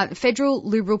 Federal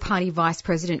Liberal Party Vice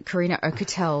President Karina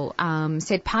Okotel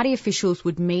said party officials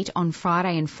would meet on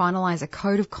Friday and finalise a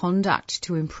code of conduct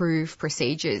to improve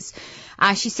procedures.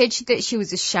 She said that she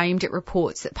was ashamed at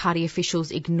reports that party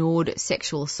officials ignored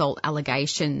sexual assault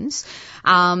allegations.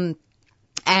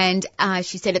 And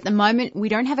she said, at the moment, we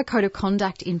don't have a code of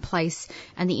conduct in place,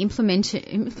 and the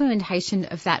implementation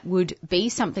of that would be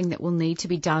something that will need to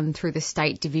be done through the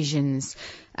state divisions.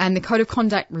 And the code of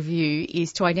conduct review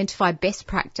is to identify best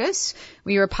practice.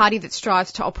 We are a party that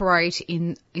strives to operate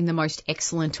in the most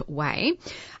excellent way.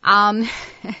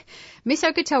 Ms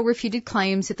Okotel refuted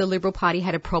claims that the Liberal Party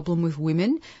had a problem with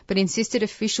women, but insisted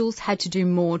officials had to do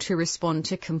more to respond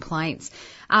to complaints.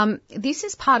 This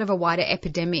is part of a wider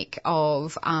epidemic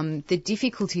of the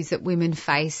difficulties that women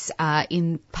face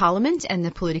in Parliament and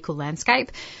the political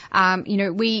landscape.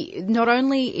 Not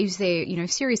only is there,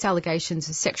 serious allegations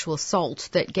of sexual assault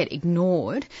that get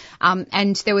ignored,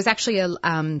 and there was actually a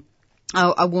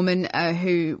woman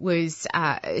who was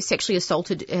sexually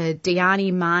assaulted,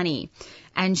 Diani Mani,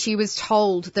 and she was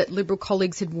told that Liberal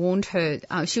colleagues had warned her.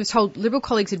 Liberal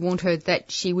colleagues had warned her that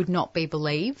she would not be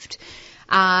believed.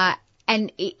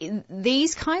 And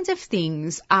these kinds of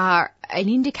things are an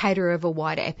indicator of a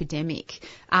wider epidemic.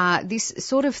 This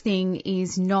sort of thing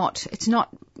is not,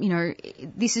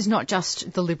 this is not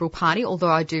just the Liberal Party, although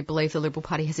I do believe the Liberal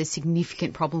Party has a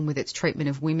significant problem with its treatment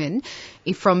of women,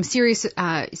 from serious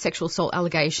sexual assault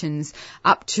allegations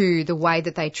up to the way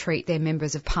that they treat their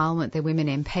members of Parliament, their women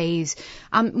MPs.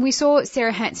 We saw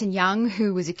Sarah Hanson-Young,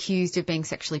 who was accused of being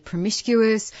sexually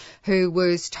promiscuous, who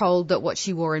was told that what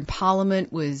she wore in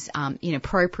Parliament was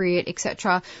inappropriate,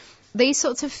 etc. These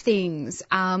sorts of things,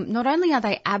 not only are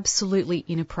they absolutely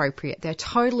inappropriate, they're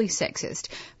totally sexist,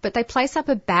 but they place up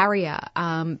a barrier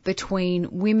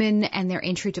between women and their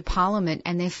entry to Parliament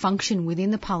and their function within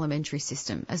the parliamentary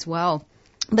system as well.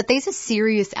 But these are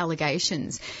serious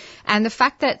allegations. And the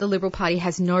fact that the Liberal Party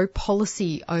has no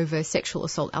policy over sexual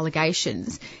assault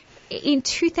allegations in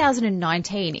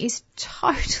 2019 is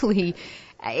totally...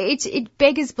 It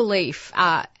beggars belief,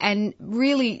 and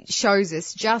really shows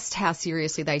us just how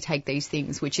seriously they take these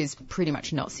things, which is pretty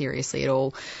much not seriously at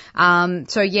all.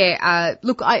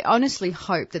 Look, I honestly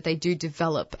hope that they do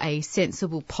develop a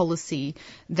sensible policy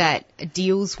that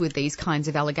deals with these kinds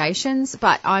of allegations,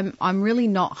 but I'm really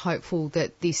not hopeful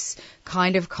that this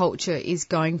kind of culture is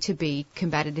going to be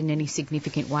combated in any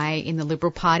significant way in the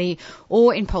Liberal Party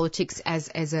or in politics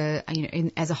as a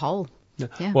whole.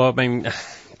 Yeah. Well, I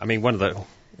mean, one of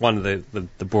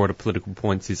the broader political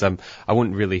points is I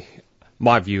wouldn't really.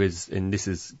 My view is, and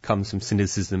this comes from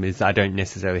cynicism, is I don't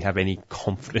necessarily have any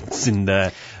confidence in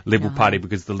the Liberal Party,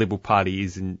 because the Liberal Party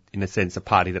is in a sense a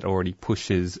party that already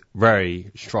pushes very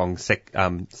strong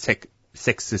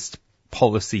sexist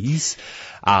policies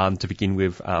to begin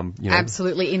with.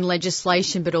 Absolutely, in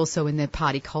legislation, but also in their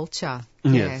party culture.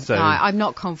 So I'm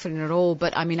not confident at all,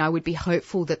 but I would be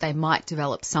hopeful that they might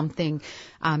develop something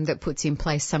that puts in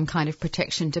place some kind of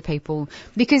protection to people,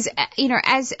 because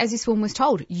as this woman was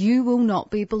told, you will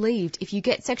not be believed if you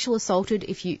get sexual assaulted,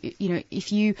 if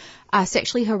you are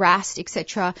sexually harassed,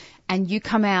 etc., and you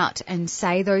come out and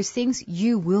say those things,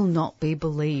 you will not be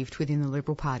believed within the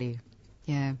Liberal Party.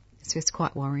 Yeah, it's just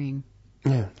quite worrying.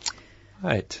 Yeah.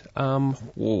 Right.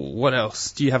 What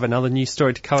else? Do you have another news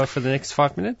story to cover for the next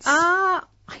 5 minutes? I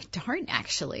don't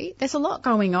actually. There's a lot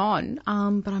going on,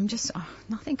 but I'm just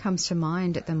nothing comes to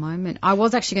mind at the moment. I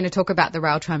was actually going to talk about the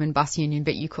rail, tram and bus union,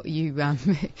 but you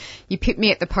pipped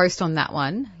me at the post on that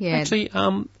one. Yeah. Actually,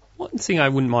 one thing I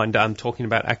wouldn't mind talking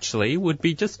about actually would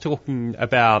be just talking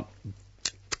about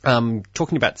some of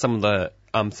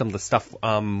the stuff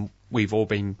we've all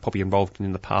been probably involved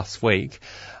in the past week,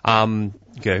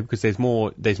 because there's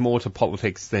more to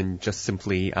politics than just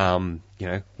simply,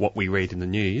 what we read in the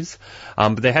news.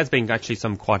 But there has been actually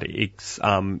some quite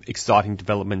exciting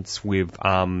developments with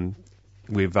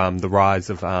the rise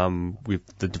of, with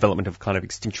the development of kind of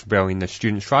Extinction Rebellion, the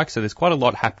student strike. So there's quite a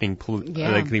lot happening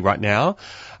politically right now.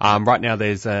 Right now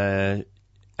there's a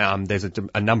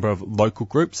number of local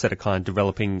groups that are kind of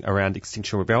developing around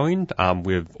Extinction Rebellion,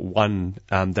 with one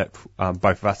that both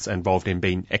of us are involved in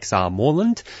being XR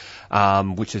Moreland,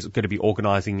 which is going to be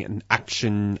organising an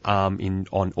action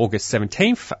on August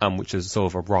 17th, which is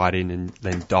sort of a ride-in and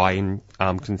then die-in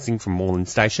thing from Moreland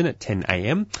Station at 10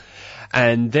 a.m.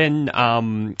 And then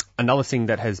another thing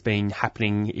that has been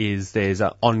happening is there's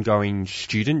an ongoing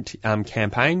student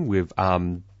campaign with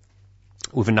a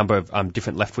number of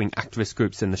different left-wing activist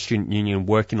groups and the student union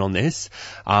working on this,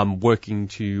 working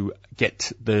to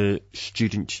get the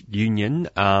student union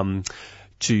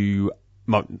to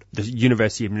the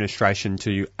university administration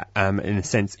to, in a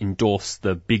sense, endorse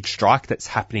the big strike that's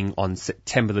happening on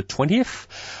September the 20th.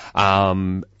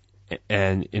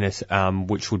 And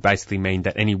which would basically mean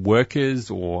that any workers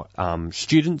or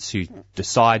students who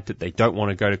decide that they don't want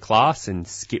to go to class and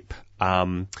skip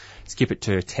it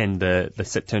to attend the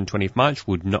September 20th march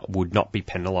would not be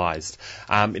penalised.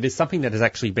 It is something that has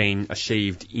actually been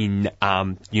achieved in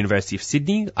University of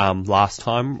Sydney last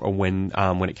time, or when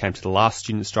it came to the last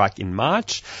student strike in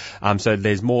March. So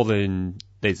there's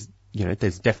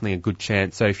definitely a good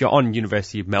chance. So if you're on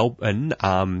University of Melbourne,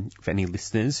 for any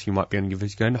listeners who might be on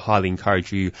University of Melbourne, I highly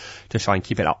encourage you to try and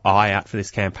keep an eye out for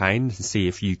this campaign to see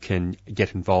if you can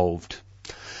get involved.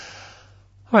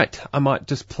 All right, I might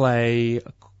just play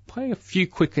a few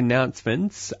quick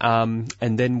announcements, and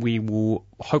then we will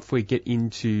hopefully get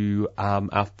into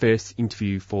our first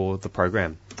interview for the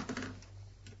program.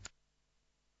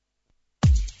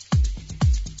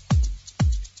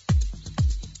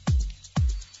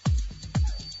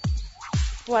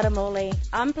 Guatemala.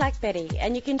 I'm Black Betty,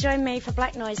 and you can join me for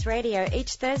Black Noise Radio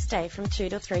each Thursday from 2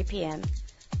 to 3 p.m.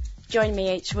 Join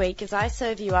me each week as I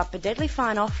serve you up a deadly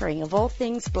fine offering of all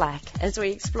things black as we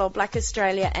explore Black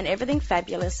Australia and everything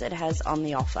fabulous it has on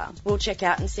the offer. We'll check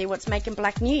out and see what's making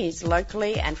black news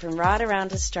locally and from right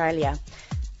around Australia.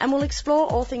 And we'll explore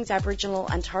all things Aboriginal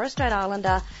and Torres Strait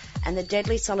Islander and the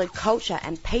deadly solid culture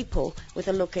and people with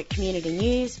a look at community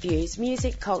news, views,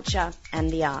 music, culture and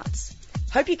the arts.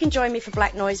 Hope you can join me for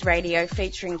Black Noise Radio,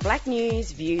 featuring black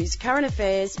news, views, current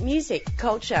affairs, music,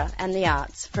 culture and the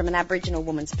arts from an Aboriginal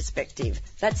woman's perspective.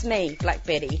 That's me, Black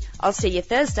Betty. I'll see you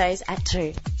Thursdays at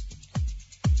 2.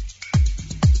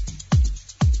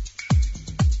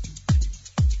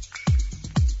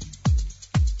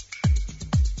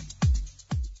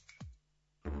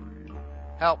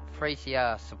 Help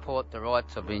 3CR support the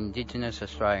rights of Indigenous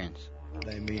Australians.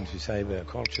 They mean to save our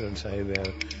culture and save our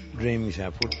dreams,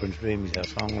 our footprints, dreams, our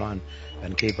songline,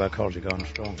 and keep our culture going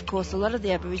strong. Of course, a lot of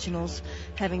the Aboriginals,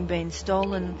 having been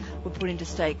stolen, were put into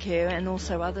state care, and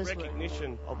also others were.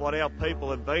 Recognition of what our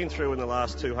people have been through in the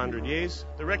last 200 years,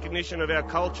 the recognition of our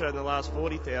culture in the last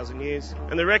 40,000 years,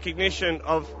 and the recognition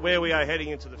of where we are heading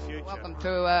into the future. Welcome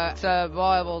to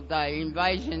Survival Day,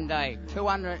 Invasion Day.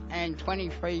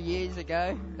 223 years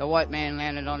ago, the white man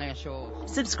landed on our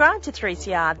shores. Subscribe to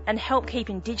 3CR and help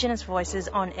keep Indigenous voices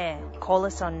on air. Call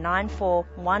us on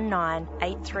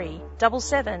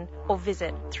 94198377 or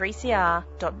visit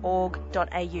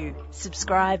 3cr.org.au.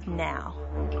 Subscribe now.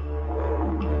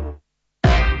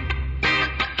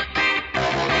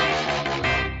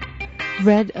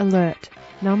 Red alert.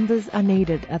 Numbers are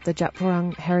needed at the Djab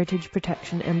Wurrung Heritage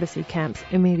Protection Embassy camps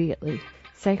immediately.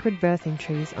 Sacred birthing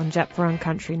trees on Djab Wurrung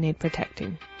country need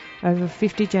protecting. Over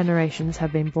 50 generations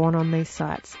have been born on these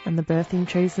sites, and the birthing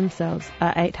trees themselves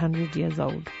are 800 years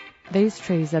old. These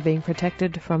trees are being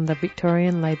protected from the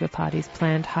Victorian Labor Party's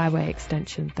planned highway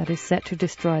extension that is set to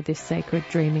destroy this sacred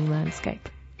dreaming landscape.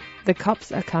 The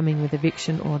cops are coming with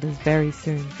eviction orders very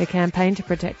soon. The campaign to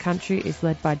protect country is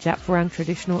led by Djab Wurrung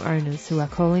traditional owners who are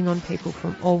calling on people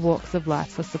from all walks of life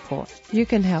for support. You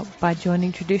can help by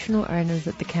joining traditional owners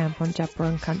at the camp on Djab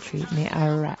Wurrung country near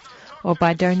Ararat, or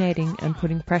by donating and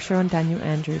putting pressure on Daniel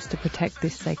Andrews to protect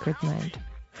this sacred land.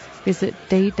 Visit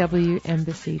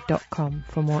dwembassy.com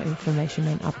for more information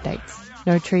and updates.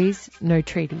 No trees, no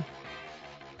treaty.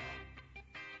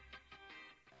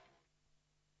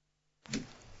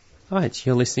 Right,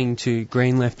 you're listening to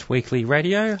Green Left Weekly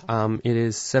Radio. It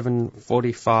is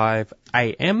 7:45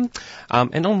 a.m.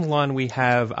 And on the line we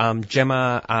have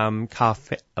Gemma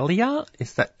Carfelia.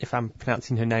 Is that, if I'm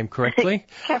pronouncing her name correctly?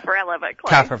 Caffarella, but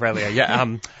close. Caffarella,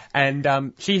 yeah.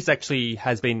 And she's actually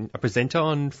has been a presenter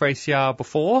on 3CR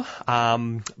before,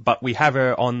 but we have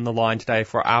her on the line today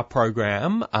for our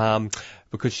program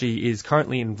because she is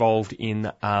currently involved in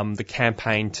the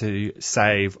campaign to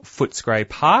save Footscray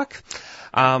Park.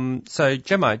 So,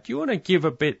 Gemma, do you want to give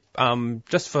a bit,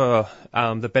 just for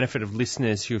the benefit of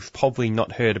listeners who've probably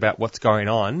not heard about what's going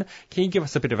on, can you give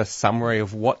us a bit of a summary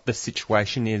of what the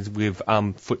situation is with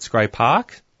Footscray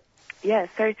Park? Yeah,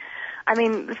 so, I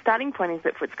mean, the starting point is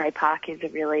that Footscray Park is a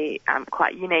really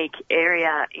quite unique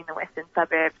area in the western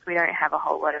suburbs. We don't have a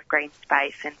whole lot of green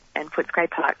space, and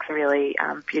Footscray Park's a really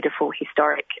beautiful,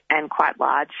 historic and quite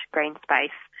large green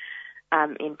space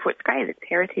in Footscray that's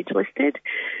heritage listed.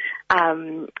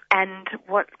 And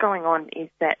what's going on is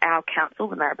that our council,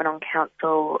 the Maribyrnong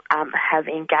Council, have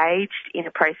engaged in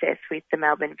a process with the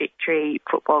Melbourne Victory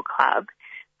Football Club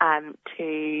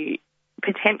to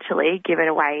potentially give it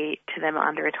away to them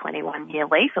under a 21-year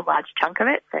lease, a large chunk of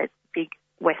it. So it's big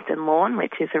western lawn,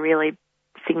 which is a really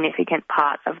significant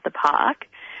part of the park.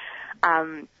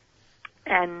 And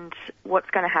what's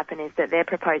going to happen is that they're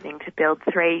proposing to build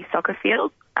 3 soccer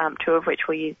fields, 2 of which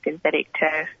will use synthetic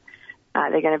turf.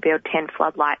 They're going to build 10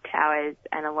 floodlight towers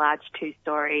and a large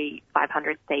 2-storey,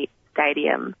 500-seat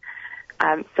stadium.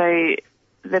 So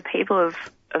the people of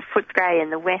Footscray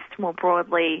and the West more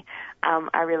broadly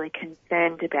are really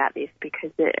concerned about this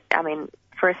because,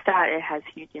 for a start, it has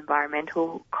huge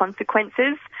environmental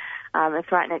consequences.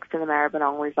 It's right next to the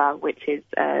Maribyrnong River, which is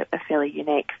a fairly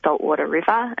unique saltwater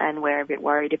river, and we're a bit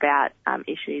worried about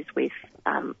issues with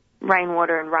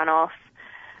rainwater and runoff.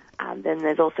 Then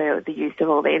there's also the use of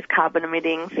all these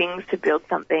carbon-emitting things to build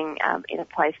something in a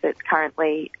place that's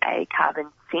currently a carbon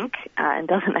sink and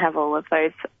doesn't have all of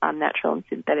those unnatural and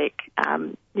synthetic,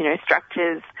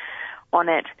 structures on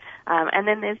it. And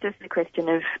then there's just the question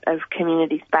of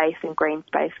community space and green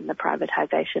space and the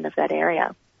privatisation of that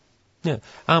area. Yeah.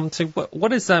 So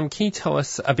what is, can you tell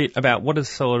us a bit about what is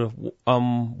sort of,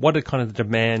 what are kind of the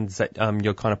demands that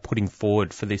you're kind of putting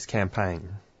forward for this campaign?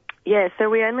 Yeah, so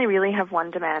we only really have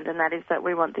one demand, and that is that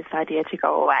we want this idea to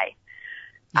go away.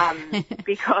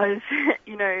 Because,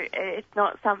 it's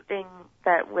not something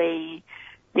that we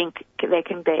think there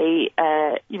can be,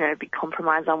 a big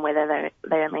compromise on whether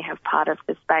they only have part of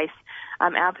the space.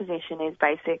 Our position is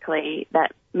basically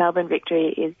that Melbourne Victory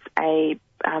is a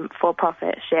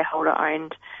for-profit,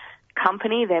 shareholder-owned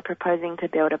company. They're proposing to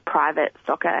build a private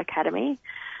soccer academy.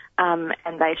 And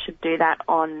they should do that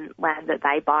on land that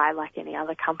they buy like any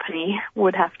other company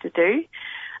would have to do.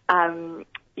 Some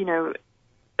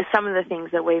of the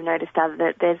things that we've noticed are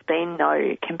that there's been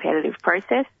no competitive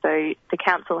process. So the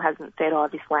council hasn't said,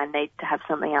 this land needs to have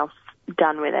something else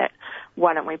done with it.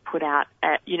 Why don't we put out,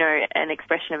 an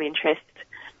expression of interest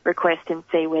request and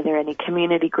see whether any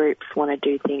community groups want to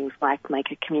do things like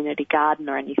make a community garden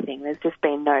or anything. There's just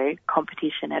been no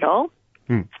competition at all.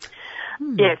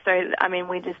 Yeah, so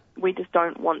we just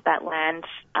don't want that land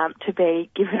to be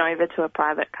given over to a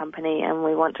private company, and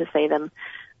we want to see them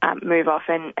move off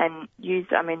and use.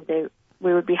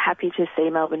 We would be happy to see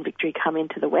Melbourne Victory come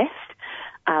into the West,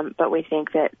 but we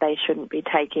think that they shouldn't be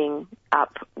taking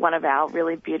up one of our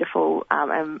really beautiful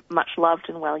and much loved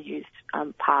and well used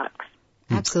parks.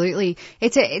 Absolutely.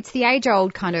 It's the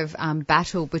age-old kind of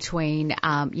battle between,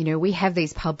 we have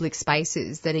these public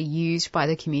spaces that are used by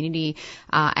the community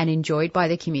and enjoyed by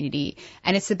the community,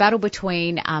 and it's the battle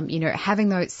between,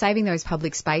 saving those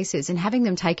public spaces and having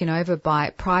them taken over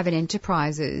by private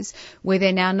enterprises where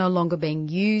they're now no longer being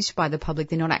used by the public,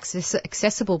 they're not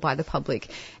accessible by the public,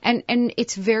 and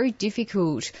it's very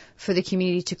difficult for the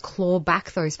community to claw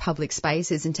back those public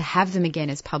spaces and to have them again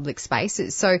as public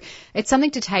spaces. So it's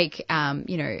something to take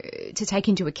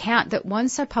into account that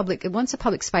once a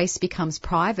public space becomes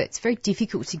private, it's very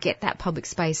difficult to get that public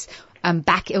space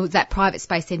back, or that private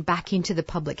space then back into the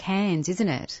public hands, isn't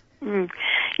it?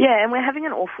 Yeah, and we're having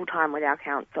an awful time with our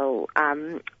council.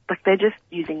 They're just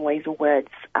using weasel words,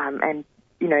 and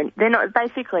they're not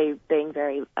basically being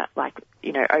very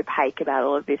opaque about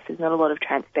all of this. There's not a lot of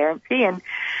transparency, and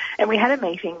we had a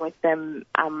meeting with them.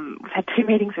 We've had 2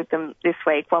 meetings with them this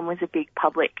week. One was a big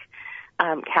public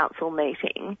council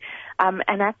meeting,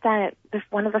 and at that,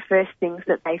 one of the first things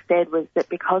that they said was that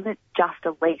because it's just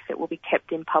a lease, it will be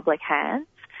kept in public hands.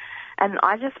 And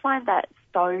I just find that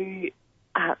so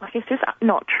it's just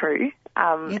not true.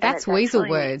 Yeah, that's weasel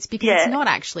words, because it's not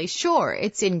actually, sure,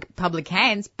 it's in public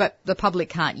hands, but the public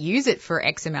can't use it for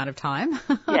X amount of time.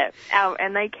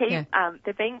 And they keep,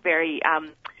 they're being very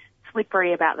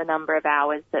slippery about the number of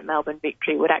hours that Melbourne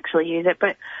Victory would actually use it.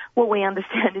 But what we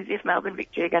understand is if Melbourne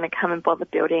Victory are going to come and bother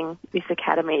building this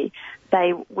academy,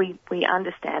 we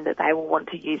understand that they will want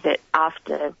to use it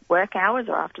after work hours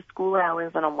or after school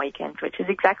hours and on weekends, which is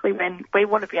exactly when we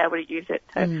want to be able to use it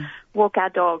to walk our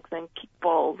dogs and kick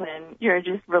balls and,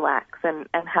 just relax and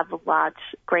have a large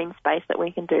green space that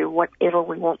we can do whatever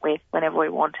we want with whenever we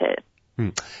want it.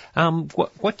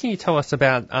 What can you tell us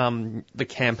about the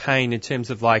campaign in terms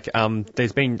of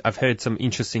I've heard some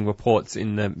interesting reports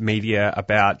in the media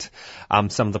about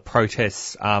some of the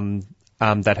protests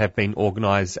that have been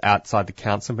organised outside the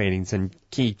council meetings, and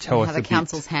can you tell us how the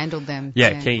council's handled them?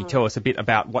 Can you tell us a bit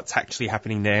about what's actually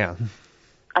happening now?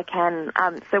 I can.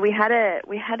 So we had a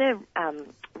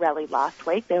rally last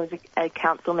week. There was a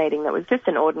council meeting that was just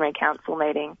an ordinary council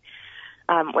meeting.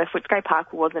 Where Footscray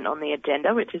Park wasn't on the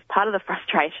agenda, which is part of the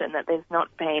frustration that there's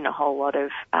not been a whole lot of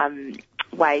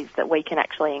ways that we can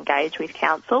actually engage with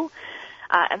council.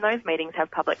 And those meetings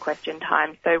have public question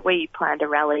time. So we planned a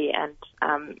rally and,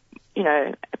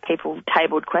 people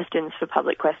tabled questions for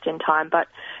public question time. But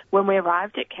when we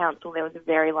arrived at council, there was a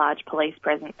very large police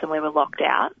presence and we were locked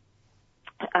out.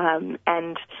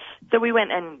 And so we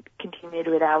went and continued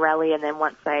with our rally, and then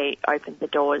once they opened the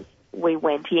doors, we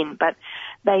went in, but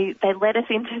they let us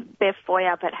into their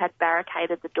foyer but had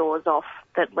barricaded the doors off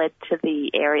that led to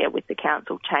the area with the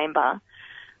council chamber,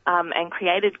 and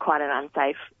created quite an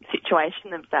unsafe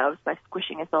situation themselves by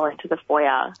squishing us all into the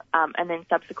foyer. And then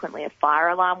subsequently a fire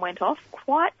alarm went off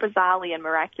quite bizarrely and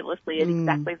miraculously at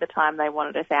exactly the time they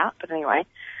wanted us out. But anyway,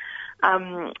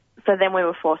 so then we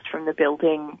were forced from the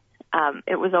building.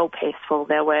 It was all peaceful.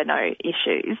 There were no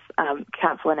issues.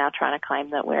 Council are now trying to claim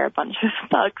that we're a bunch of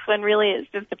thugs when really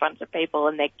it's just a bunch of people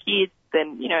and their kids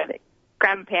and, their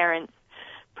grandparents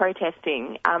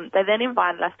protesting. They then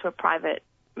invited us to a private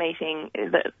meeting,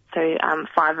 so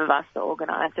 5 of us, the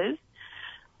organisers,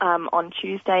 on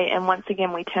Tuesday. And once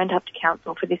again, we turned up to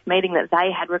council for this meeting that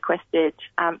they had requested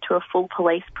to a full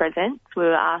police presence. We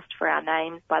were asked for our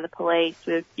names by the police.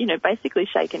 We were, basically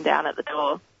shaken down at the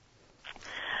door.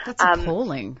 That's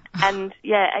appalling. And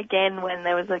again, when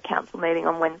there was a council meeting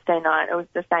on Wednesday night, it was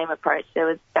the same approach. There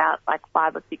was about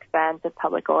 5 or 6 bands of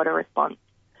public order response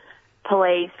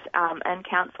police, and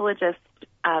council are just,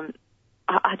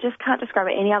 I just can't describe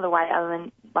it any other way other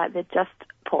than they're just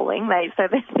appalling. They're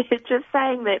just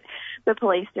saying that the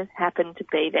police just happened to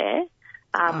be there,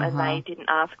 and they didn't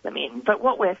ask them in. But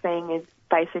what we're seeing is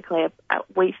basically,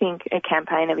 we think, a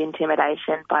campaign of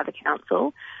intimidation by the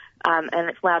council. And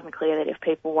it's loud and clear that if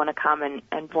people want to come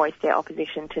and voice their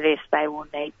opposition to this, they will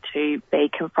need to be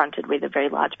confronted with a very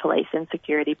large police and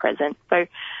security presence. So,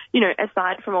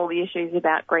 aside from all the issues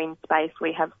about green space,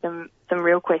 we have some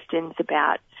real questions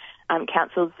about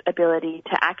council's ability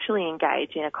to actually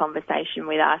engage in a conversation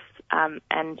with us,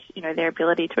 and their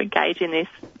ability to engage in this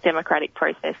democratic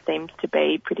process seems to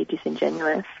be pretty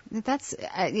disingenuous. That's,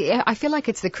 I feel like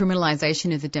it's the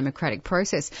criminalisation of the democratic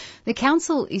process. The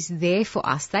council is there for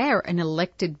us. They are an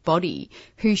elected body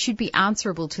who should be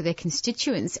answerable to their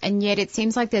constituents, and yet it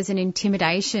seems like there's an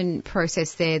intimidation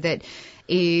process there that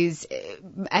is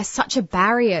such a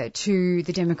barrier to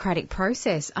the democratic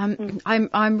process.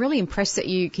 I'm really impressed that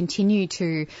you continue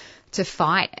to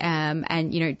fight,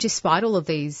 and despite all of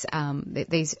these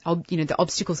the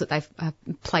obstacles that they've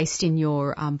placed in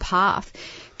your path.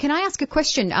 Can I ask a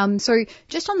question? So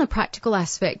just on the practical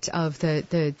aspect of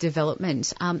the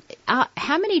development,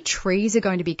 how many trees are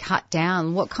going to be cut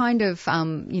down? What kind of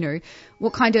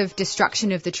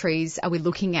destruction of the trees are we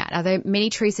looking at? Are there many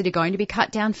trees that are going to be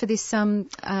cut down for this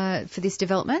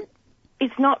development?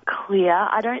 It's not clear.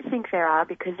 I don't think there are,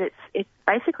 because it's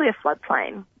basically a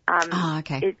floodplain.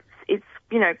 Okay. It's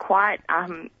quite,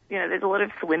 there's a lot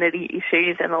of salinity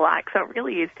issues and the like, so it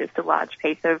really is just a large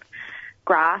piece of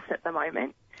grass at the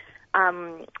moment.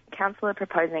 Council are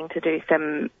proposing to do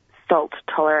some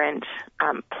salt-tolerant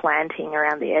planting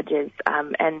around the edges,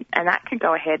 and that can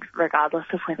go ahead regardless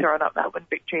of whether or not Melbourne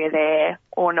Victory are there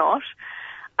or not.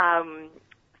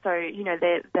 The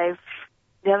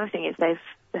other thing is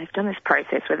they've done this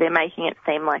process where they're making it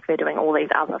seem like they're doing all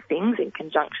these other things in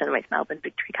conjunction with Melbourne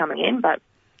Victory coming in, but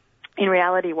in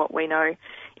reality what we know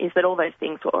is that all those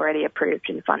things were already approved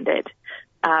and funded,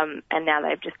 and now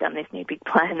they've just done this new big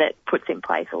plan that puts in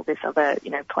place all this other,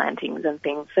 plantings and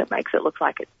things that makes it look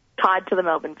like it's tied to the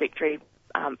Melbourne Victory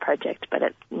project, but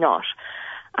it's not.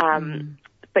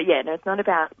 But it's not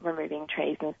about removing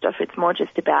trees and stuff. It's more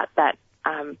just about that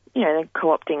they're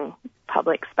co-opting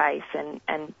public space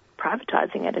and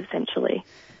privatising it essentially.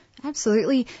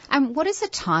 Absolutely. What is the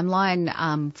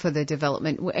timeline for the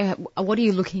development? What are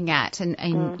you looking at,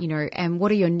 and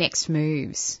what are your next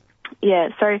moves? Yeah,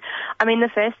 so, I mean, the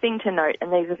first thing to note,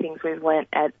 and these are things we've learnt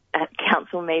at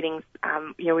council meetings,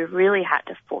 we've really had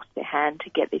to force their hand to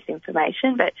get this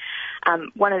information, but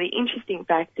one of the interesting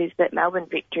facts is that Melbourne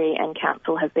Victory and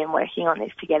council have been working on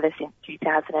this together since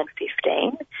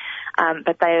 2015,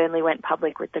 but they only went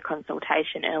public with the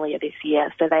consultation earlier this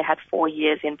year, so they had 4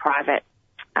 years in private.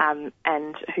 And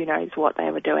who knows what they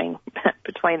were doing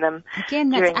between them.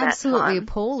 Again, that's during absolutely that time.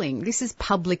 appalling. This is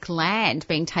public land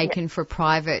being taken for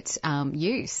private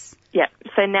use. Yeah.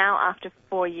 So now, after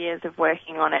 4 years of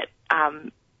working on it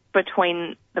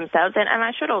between themselves, and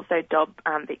I should also dob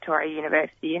Victoria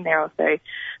University, and they're also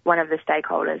one of the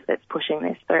stakeholders that's pushing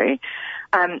this through.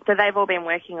 So they've all been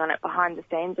working on it behind the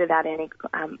scenes without any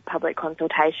public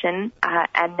consultation,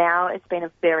 and now it's been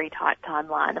a very tight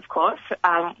timeline, of course.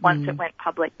 Once it went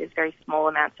public, there's very small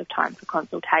amounts of time for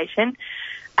consultation.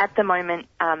 At the moment,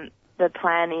 the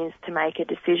plan is to make a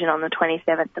decision on the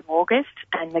 27th of August,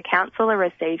 and the council are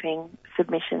receiving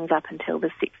submissions up until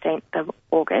the 16th of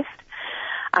August.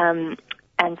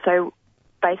 And so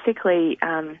basically,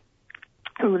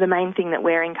 the main thing that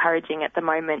we're encouraging at the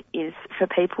moment is for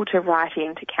people to write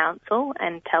into council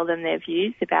and tell them their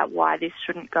views about why this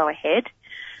shouldn't go ahead.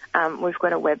 We've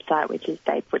got a website which is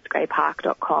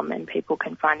savefootscraypark.com, and people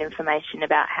can find information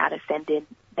about how to send in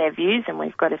their views, and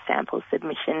we've got a sample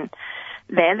submission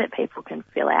there that people can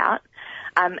fill out.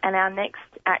 And our next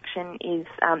action is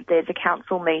there's a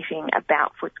council meeting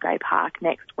about Footscray Park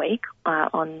next week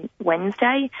on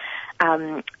Wednesday.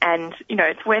 And,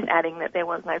 it's worth adding that there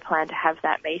was no plan to have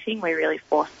that meeting. We really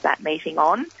forced that meeting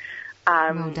on.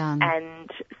 Well done.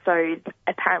 And so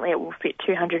apparently it will fit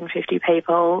 250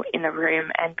 people in the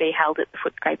room and be held at the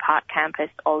Footscray Park campus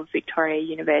of Victoria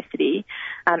University.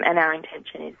 And our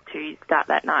intention is to start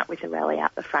that night with a rally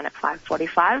out the front at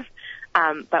 5:45.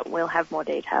 But we'll have more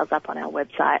details up on our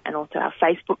website and also our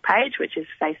Facebook page, which is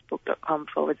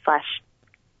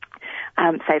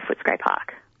facebook.com/Save Footscray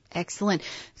Park. Excellent.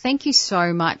 Thank you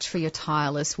so much for your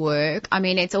tireless work. I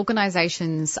mean, it's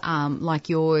organisations like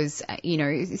yours,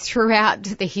 throughout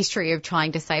the history of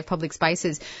trying to save public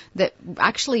spaces that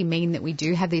actually mean that we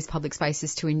do have these public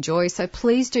spaces to enjoy. So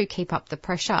please do keep up the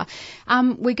pressure.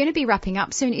 We're going to be wrapping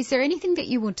up soon. Is there anything that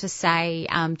you want to say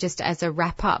just as a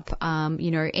wrap up,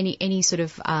 any sort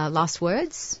of last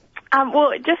words?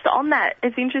 Well, just on that,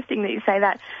 it's interesting that you say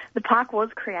that. The park was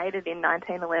created in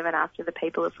 1911 after the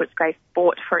people of Footscray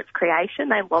fought for its creation.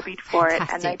 They lobbied for it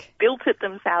and they built it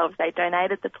themselves. They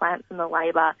donated the plants and the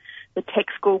labour. The tech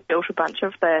school built a bunch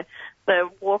of the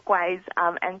walkways.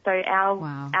 And so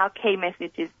our key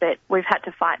message is that we've had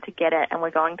to fight to get it, and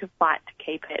we're going to fight to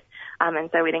keep it. And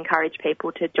so we'd encourage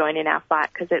people to join in our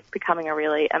fight because it's becoming a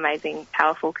really amazing,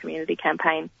 powerful community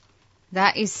campaign.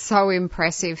 That is so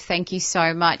impressive. Thank you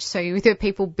so much. So the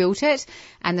people built it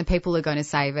and the people are going to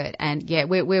save it. And yeah,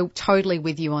 we're totally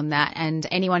with you on that. And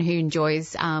anyone who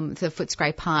enjoys the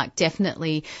Footscray Park,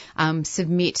 definitely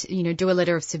submit, do a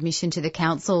letter of submission to the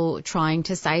council trying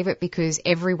to save it, because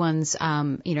everyone's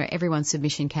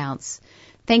submission counts.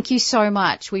 Thank you so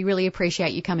much. We really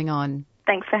appreciate you coming on.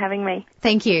 Thanks for having me.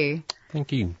 Thank you.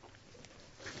 Thank you.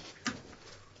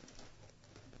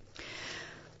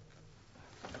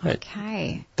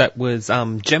 Okay. That was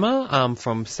Gemma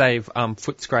from Save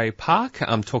Footscray Park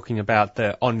talking about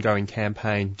the ongoing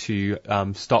campaign to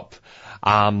stop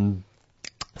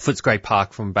Footscray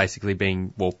Park from basically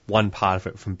being, one part of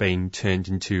it from being turned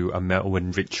into a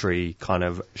Melbourne Victory kind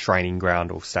of training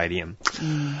ground or stadium.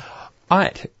 All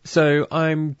right, so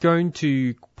I'm going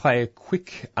to play a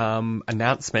quick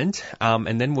announcement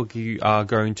and then we are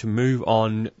going to move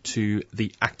on to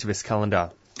the activist calendar.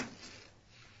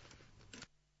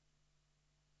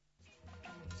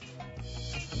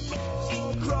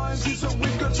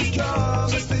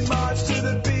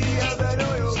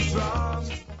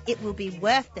 It will be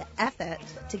worth the effort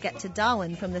to get to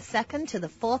Darwin from the 2nd to the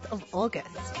 4th of August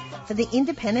for the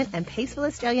Independent and Peaceful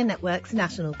Australia Network's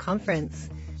National Conference.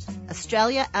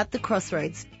 Australia at the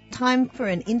Crossroads, time for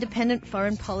an independent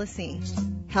foreign policy.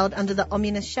 Held under the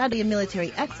ominous shadow of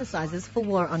military exercises for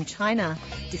war on China,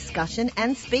 discussion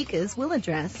and speakers will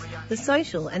address the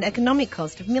social and economic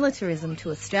cost of militarism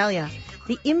to Australia,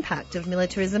 the impact of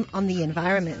militarism on the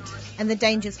environment, and the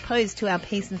dangers posed to our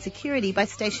peace and security by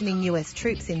stationing US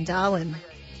troops in Darwin.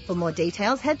 For more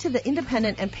details, head to the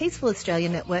Independent and Peaceful Australia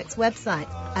Network's website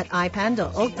at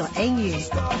ipan.org.au.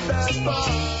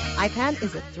 IPAN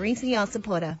is a 3CR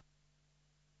supporter.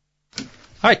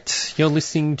 Right, you're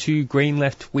listening to Green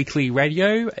Left Weekly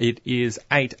Radio. It is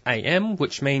 8 a.m,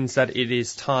 which means that it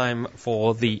is time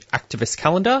for the activist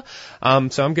calendar. So I'm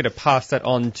going to pass that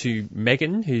on to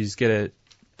Megan, who's going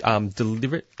to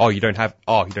deliver it. Oh, you don't have.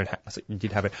 I thought you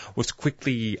did have it. We'll just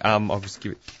quickly. I'll just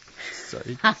give it.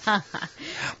 Sorry.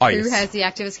 Who has the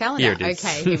activist calendar? Here it is.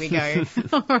 Okay, here we go.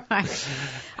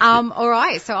 All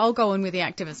right. So I'll go on with the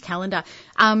activist calendar.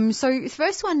 So the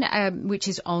first one, which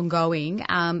is ongoing,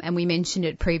 and we mentioned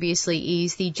it previously,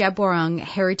 is the Djab Wurrung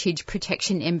Heritage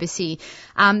Protection Embassy.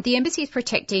 The embassy is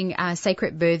protecting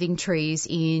sacred birthing trees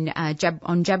on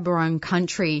Djab Wurrung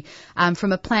country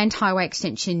from a planned highway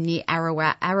extension near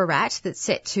Ararat that's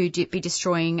set to be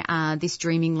destroying this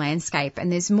dreaming landscape. And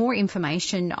there's more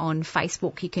information on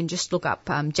Facebook. You can just look up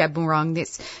Djab Wurrung.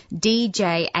 That's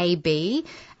DJAB.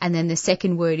 And then the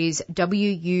second word is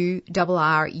WURRUNG.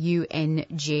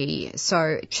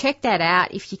 So check that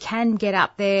out. If you can get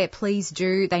up there, please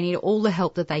do. They need all the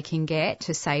help that they can get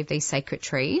to save these sacred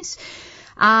trees.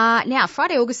 Now,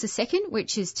 Friday, August the 2nd,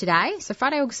 which is today. So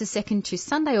Friday, August the 2nd to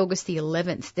Sunday, August the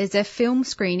 11th, there's a film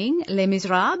screening, Les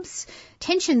Miserables.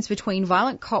 Tensions between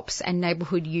violent cops and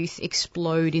neighbourhood youth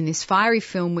explode in this fiery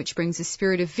film, which brings the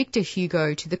spirit of Victor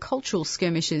Hugo to the cultural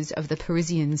skirmishes of the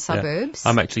Parisian suburbs.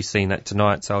 Yeah, I'm actually seeing that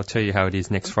tonight, so I'll tell you how it is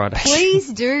next Friday.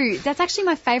 Please do. That's actually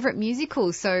my favourite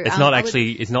musical. So it's not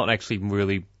actually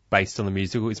really based on the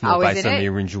musical. It's more based on the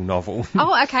original novel.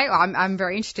 Oh, okay. Well, I'm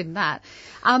very interested in that.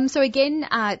 So again,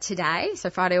 today, so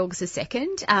Friday, August the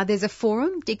 2nd, there's a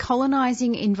forum,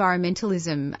 Decolonising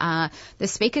Environmentalism. The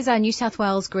speakers are New South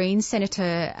Wales Greens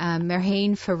Senator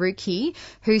Merheen Faruqi,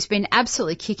 who's been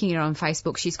absolutely kicking it on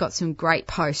Facebook. She's got some great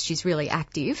posts. She's really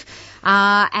active.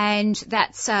 And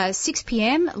that's 6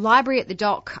 p.m, Library at the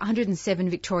Dock, 107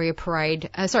 Victoria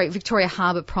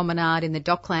Harbour Promenade in the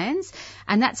Docklands.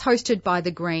 And that's hosted by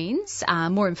the Greens.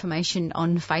 More information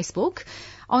on Facebook.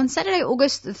 On Saturday,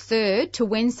 August the 3rd to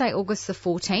Wednesday, August the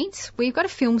 14th, we've got a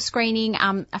film screening,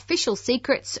 Official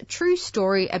Secrets, true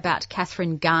story about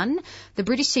Catherine Gunn, the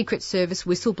British Secret Service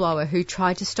whistleblower who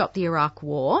tried to stop the Iraq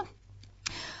War.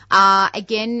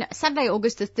 Again, Saturday,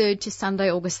 August the 3rd to Sunday,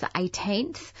 August the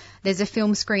 18th, there's a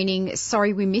film screening,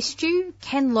 Sorry We Missed You.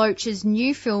 Ken Loach's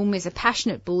new film is a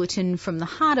passionate bulletin from the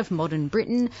heart of modern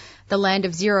Britain, the land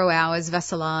of 0 hours,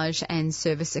 vassalage and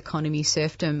service economy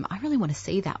serfdom. I really want to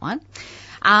see that one.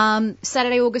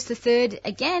 Saturday, August the 3rd,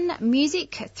 again,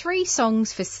 music, 3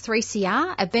 songs for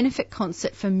 3CR, a benefit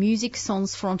concert for Musique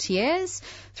Sans Frontières,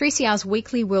 3CR's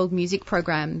weekly world music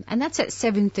program, and that's at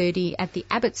 7:30 at the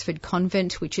Abbotsford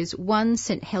Convent, which is 1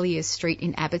 St Heliers Street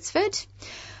in Abbotsford.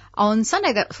 On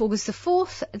Sunday, that's August the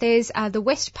 4th, there's the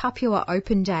West Papua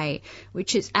Open Day,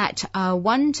 which is at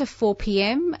 1 to 4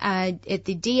 p.m. At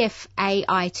the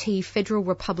DFAIT Federal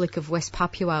Republic of West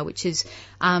Papua, which is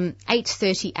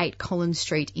 838 Collins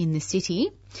Street in the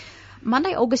city.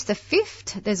 Monday, August the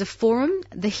 5th, there's a forum,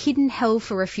 The Hidden Hell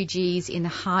for Refugees in the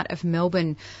heart of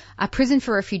Melbourne. A prison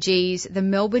for refugees, the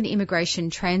Melbourne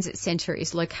Immigration Transit Centre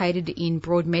is located in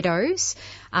Broadmeadows,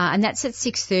 and that's at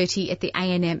 6:30 at the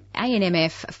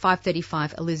ANMF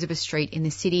 535 Elizabeth Street in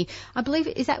the city. I believe,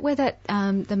 is that where that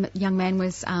the young man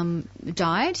was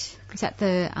died? Is that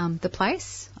the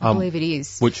place? I believe it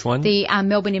is. Which one? The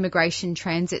Melbourne Immigration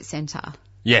Transit Centre.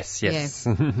 Yes. Yeah.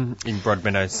 In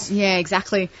Broadmeadows. Yeah,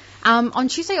 exactly. On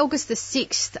Tuesday, August the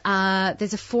 6th,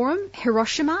 there's a forum,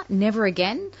 Hiroshima, Never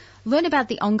Again. Learn about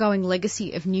the ongoing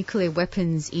legacy of nuclear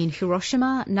weapons in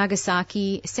Hiroshima,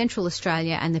 Nagasaki, Central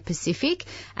Australia and the Pacific,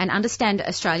 and understand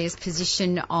Australia's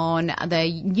position on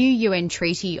the new UN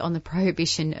treaty on the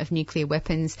prohibition of nuclear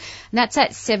weapons. And that's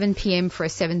at 7 p.m. for a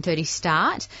 7:30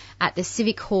 start at the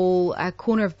Civic Hall,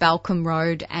 corner of Balcombe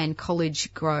Road and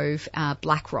College Grove,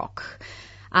 Blackrock.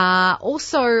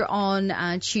 Also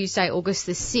on Tuesday, August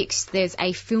the 6th, there's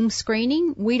a film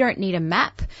screening, We Don't Need a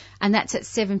Map, and that's at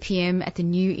 7 p.m. at the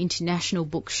New International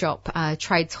Bookshop,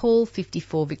 Trades Hall,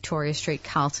 54 Victoria Street,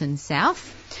 Carlton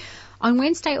South. On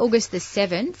Wednesday, August the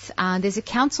 7th, there's a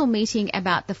council meeting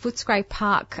about the Footscray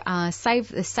Park Save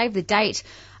the Date.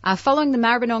 Following the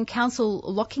Maribyrnong Council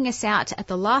locking us out at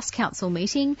the last council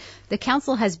meeting, the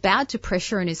council has bowed to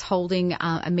pressure and is holding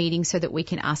a meeting so that we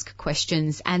can ask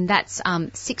questions. And that's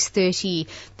 6:30.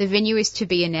 The venue is to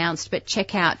be announced, but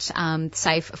check out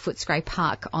Save Footscray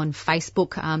Park on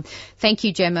Facebook. Thank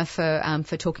you, Gemma,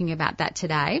 for talking about that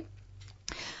today.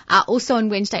 Also on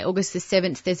Wednesday, August the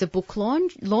 7th, there's a book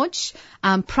launch,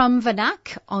 Prum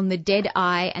Vanak on the Dead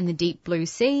Eye and the Deep Blue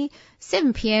Sea,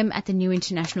 7 p.m. at the New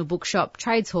International Bookshop,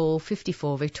 Trades Hall,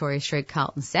 54 Victoria Street,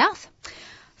 Carlton South.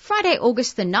 Friday,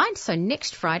 August the 9th, so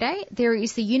next Friday, there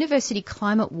is the University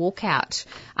Climate Walkout.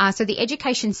 So the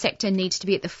education sector needs to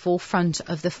be at the forefront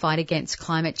of the fight against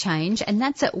climate change, and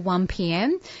that's at 1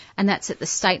 p.m, and that's at the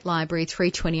State Library,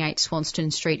 328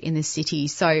 Swanston Street in the city.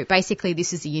 So basically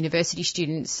this is the university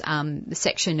students, the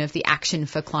section of the Action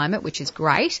for Climate, which is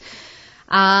great.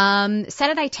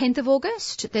 Saturday, 10th of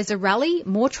August, there's a rally,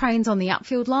 more trains on the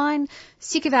Upfield line.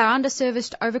 Sick of our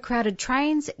underserviced, overcrowded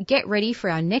trains? Get ready for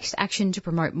our next action to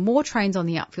promote more trains on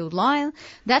the Upfield line.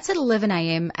 That's at 11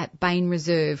 a.m. at Bain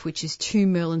Reserve, which is 2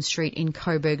 Merlin Street in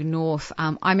Coburg North.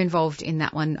 I'm involved in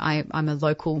that one. I'm a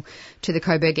local to the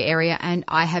Coburg area, and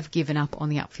I have given up on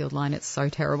the Upfield line. It's so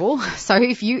terrible. So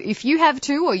if you have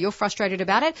too, or you're frustrated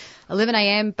about it, 11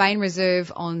 a.m. Bain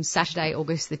Reserve on Saturday,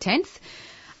 August the 10th.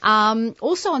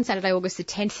 Also on Saturday, August the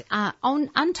 10th,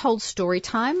 on Untold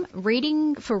Storytime,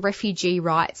 reading for refugee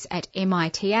rights at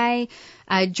MITA.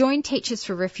 Join Teachers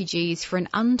for Refugees for an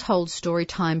Untold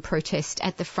Storytime protest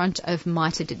at the front of the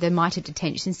MITA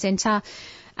Detention Centre.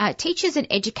 Teachers and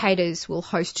educators will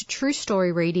host true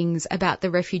story readings about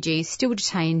the refugees still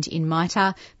detained in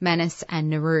MITA, Manus and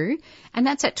Nauru. And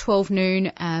that's at 12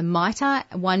 noon, MITA,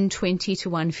 120 to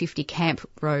 150 Camp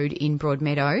Road in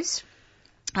Broadmeadows.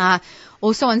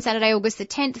 Also on Saturday, August the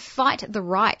 10th, Fight the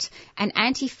Right, an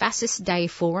Anti-Fascist Day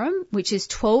Forum, which is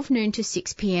 12 noon to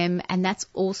 6 p.m, and that's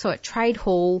also at Trades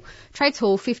Hall,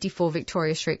 54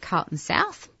 Victoria Street, Carlton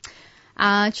South.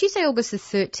 Tuesday, August the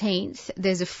 13th,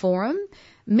 there's a forum,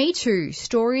 Me Too,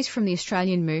 Stories from the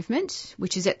Australian Movement,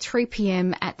 which is at 3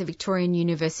 p.m. at the Victorian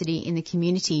University in the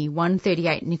Community,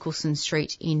 138 Nicholson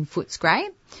Street in Footscray.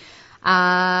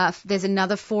 There's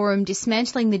another forum,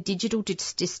 Dismantling the Digital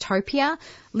Dystopia,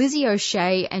 Lizzie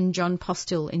O'Shea and John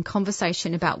Postel in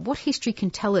conversation about what history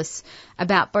can tell us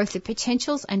about both the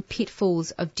potentials and pitfalls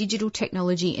of digital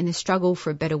technology in the struggle for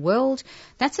a better world.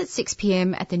 That's at 6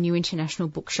 p.m. at the New International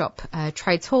Bookshop,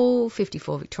 Trades Hall,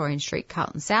 54 Victorian Street,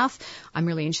 Carlton South. I'm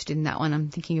really interested in that one. I'm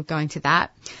thinking of going to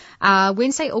that.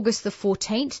 Wednesday, August the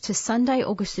 14th to Sunday,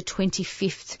 August the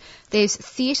 25th. There's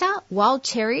theatre, Wild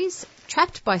Cherries,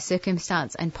 Trapped by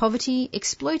Circumstance and Poverty,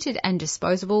 Exploited and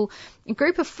Disposable. A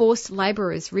group of forced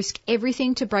labourers risk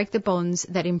everything to break the bonds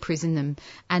that imprison them.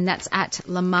 And that's at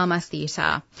La Mama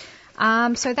Theatre.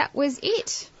 So that was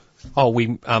it. Oh,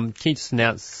 can you just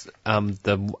announce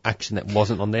the action that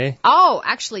wasn't on there? Oh,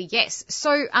 actually, yes.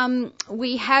 So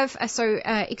we have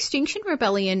Extinction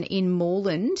Rebellion in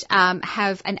Moreland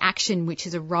have an action which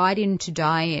is a ride-in to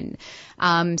die-in.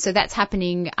 So that's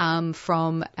happening so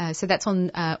that's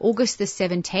on August the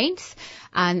 17th.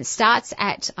 It starts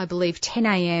at, I believe, 10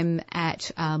 a.m.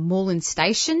 at Moreland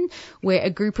Station, where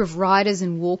a group of riders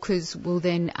and walkers will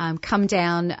then come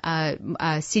down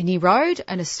Sydney Road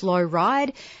on a slow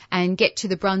ride and get to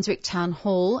the Brunswick Town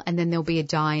Hall, and then there'll be a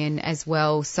die-in as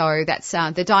well. So that's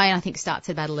the die-in, I think, starts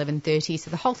at about 11:30. So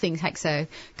the whole thing takes a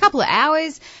couple of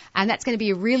hours, and that's going to be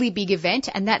a really big event,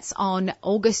 and that's on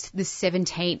August the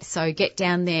 17th. So get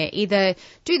down there, either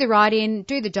do the ride-in,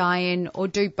 do the die-in, or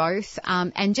do both.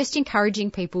 And just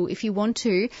encouraging people, if you want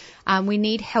to, we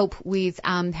need help with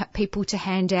people to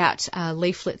hand out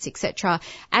leaflets, etc.,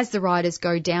 as the riders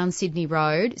go down Sydney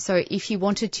Road. So if you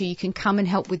wanted to, you can come and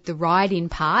help with the ride-in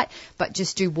part, but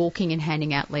just do walking and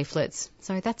handing out leaflets.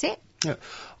 So that's it. Yeah.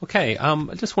 Okay, I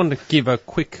just wanted to give a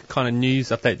quick kind of news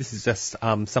update. This is just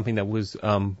something that was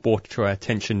brought to our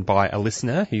attention by a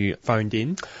listener who phoned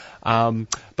in.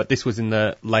 But this was in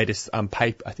the latest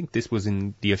paper. I think this was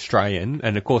in The Australian.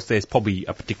 And, of course, there's probably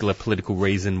a particular political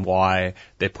reason why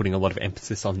they're putting a lot of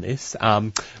emphasis on this.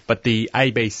 But the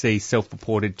ABC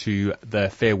self-reported to the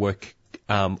Fair Work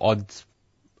Ombudsman,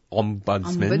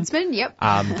 yep.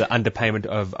 The underpayment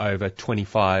of over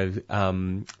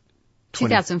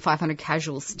 2,500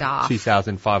 casual staff.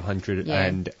 2,500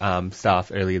 and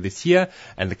staff earlier this year,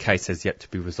 and the case has yet to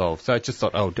be resolved. So I just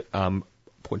thought I would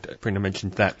bring a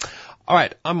mention to that. All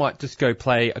right, I might just go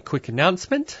play a quick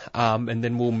announcement, and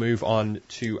then we'll move on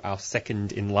to our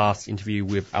second and last interview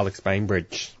with Alex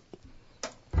Bainbridge.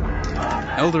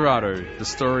 Eldorado, the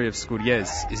story of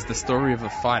Skouries, is the story of a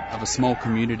fight of a small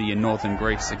community in northern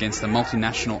Greece against a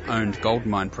multinational-owned gold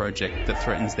mine project that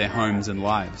threatens their homes and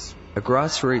lives. A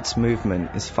grassroots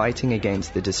movement is fighting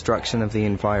against the destruction of the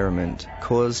environment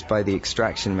caused by the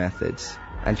extraction methods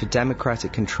and for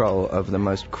democratic control of the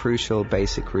most crucial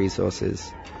basic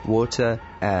resources, water,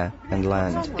 air and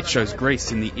land. It shows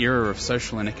Greece in the era of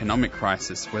social and economic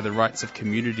crisis where the rights of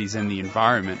communities and the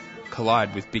environment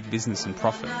collide with big business and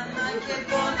profit.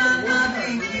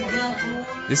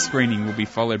 This screening will be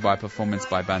followed by a performance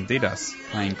by Bandidas,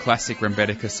 playing classic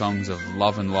Rembetika songs of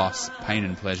love and loss, pain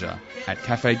and pleasure, at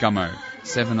Café Gummo,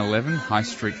 711 High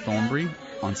Street, Thornbury,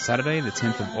 on Saturday the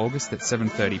 10th of August at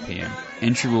 7:30 p.m.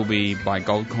 Entry will be by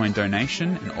gold coin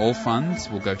donation and all funds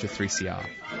will go to 3CR.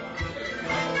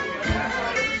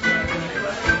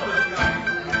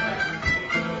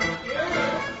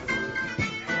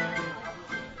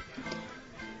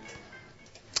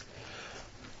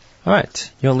 All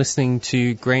right, you're listening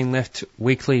to Green Left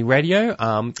Weekly Radio,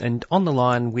 and on the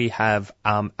line we have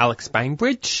Alex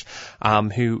Bainbridge,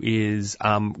 who is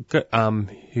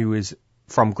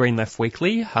from Green Left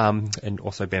Weekly, and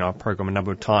also been on our program a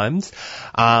number of times.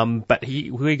 But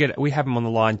we have him on the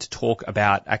line to talk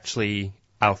about actually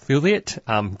our affiliate,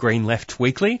 Green Left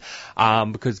Weekly,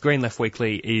 because Green Left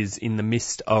Weekly is in the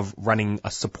midst of running a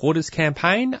supporters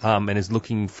campaign, and is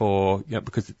looking for,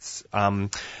 because it's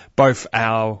both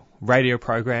our radio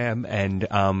program and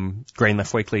Green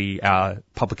Left Weekly,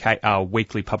 our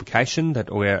weekly publication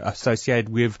that we're associated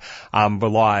with,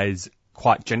 relies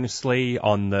quite generously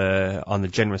on the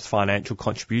generous financial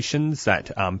contributions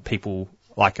that people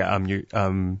like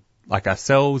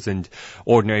ourselves and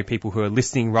ordinary people who are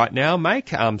listening right now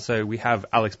make. So we have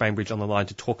Alex Bainbridge on the line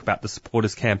to talk about the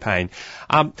supporters campaign.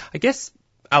 I guess,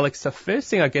 Alex, the first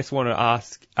thing I guess I want to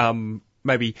ask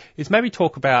maybe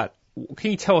talk about,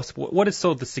 can you tell us what is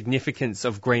sort of the significance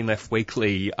of Green Left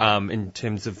Weekly in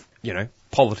terms of,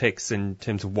 politics, in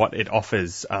terms of what it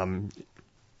offers?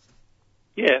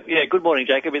 Yeah. Good morning,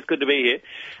 Jacob. It's good to be here.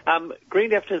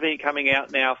 Green Left has been coming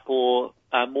out now for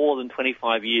more than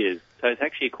 25 years, so it's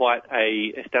actually quite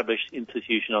a established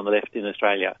institution on the left in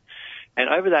Australia. And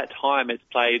over that time, it's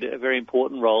played a very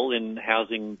important role in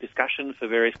housing discussion for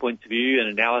various points of view and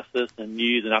analysis and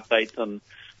news and updates on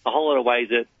a whole lot of ways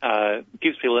that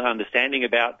gives people an understanding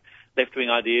about left-wing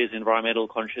ideas, environmental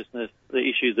consciousness, the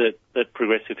issues that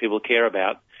progressive people care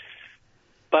about.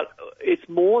 But it's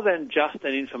more than just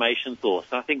an information source.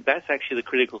 And I think that's actually the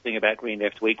critical thing about Green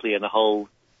Left Weekly and the whole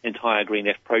entire Green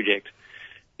Left project,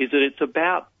 is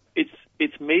that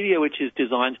it's media which is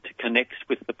designed to connect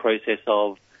with the process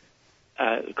of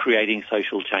creating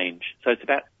social change. So it's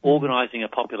about organising a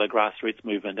popular grassroots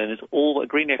movement, and it's all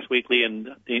Green Left Weekly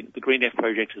and the Green Left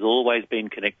project has always been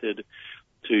connected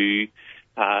to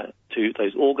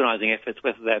those organising efforts,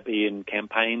 whether that be in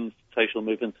campaigns, social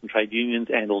movements and trade unions,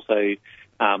 and also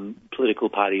political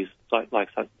parties such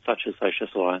as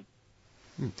Socialist Alliance.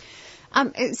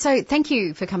 So thank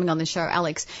you for coming on the show,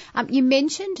 Alex. You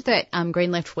mentioned that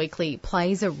Green Left Weekly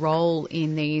plays a role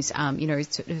in these,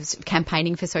 sort of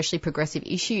campaigning for socially progressive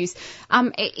issues.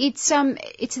 It's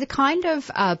the kind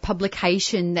of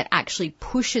publication that actually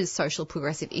pushes social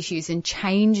progressive issues and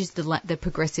changes the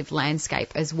progressive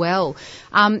landscape as well.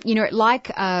 Like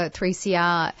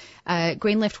 3CR,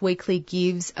 Green Left Weekly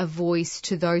gives a voice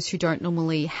to those who don't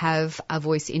normally have a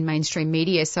voice in mainstream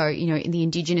media. So, in the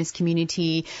Indigenous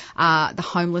community, the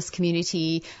homeless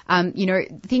community,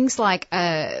 things like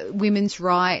women's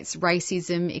rights,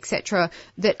 racism, etc.,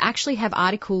 that actually have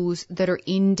articles that are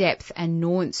in-depth and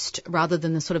nuanced rather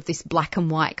than the sort of this black and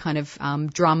white kind of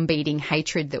drum-beating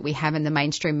hatred that we have in the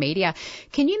mainstream media.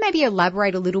 Can you maybe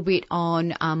elaborate a little bit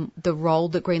on the role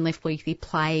that Green Left Weekly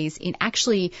plays in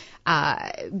actually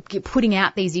putting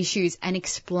out these issues and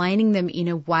explaining them in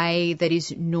a way that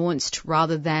is nuanced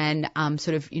rather than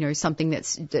something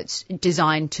that's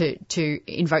designed to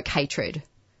invoke hatred?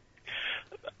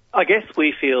 I guess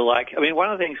we feel like, one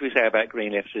of the things we say about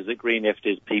Green Left is that Green Left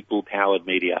is people-powered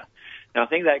media. Now, I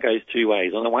think that goes two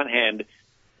ways. On the one hand,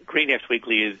 Green Left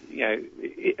Weekly is,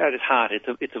 at its heart,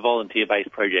 it's a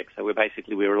volunteer-based project. So we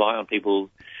rely on people's,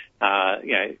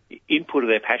 input of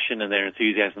their passion and their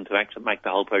enthusiasm to actually make the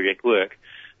whole project work.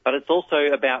 But it's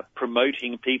also about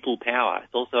promoting people power.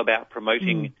 It's also about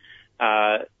promoting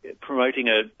a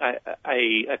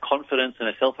confidence and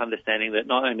a self-understanding that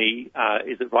not only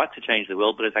is it right to change the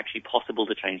world, but it's actually possible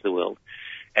to change the world.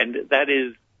 And that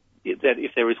is that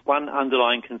if there is one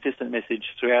underlying consistent message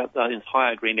throughout the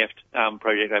entire Green Left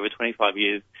project over 25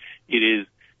 years, it is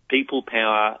people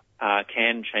power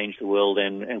can change the world,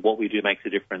 and what we do makes a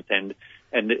difference. And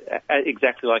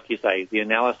exactly like you say, the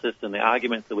analysis and the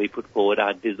arguments that we put forward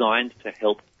are designed to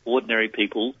help ordinary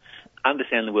people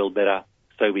understand the world better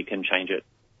so we can change it.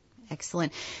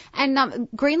 Excellent. And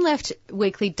Green Left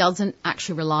Weekly doesn't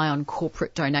actually rely on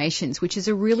corporate donations, which is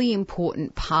a really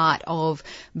important part of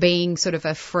being sort of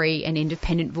a free and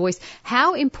independent voice.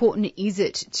 How important is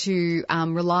it to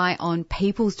rely on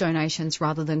people's donations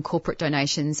rather than corporate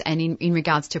donations, and in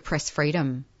regards to press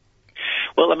freedom?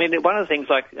 Well, one of the things,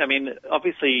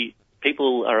 obviously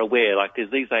people are aware,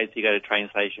 there's these days you go to train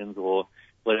stations or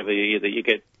whatever, you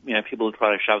get, people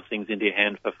try to shove things into your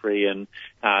hand for free and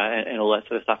all that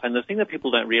sort of stuff. And the thing that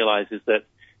people don't realise is that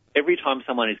every time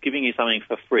someone is giving you something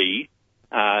for free,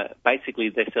 basically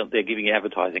they're giving you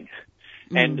advertising.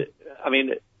 And, I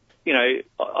mean, you know,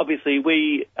 obviously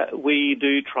we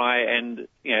do try and,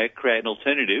 you know, create an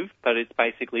alternative, but it's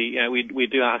basically, you know, we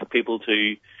do ask people to,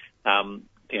 you know,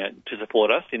 to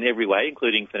support us in every way,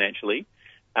 including financially,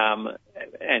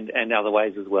 and other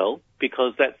ways as well,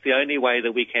 because that's the only way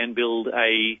that we can build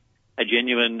a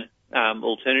genuine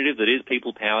alternative that is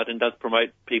people powered and does promote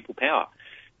people power.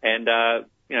 And,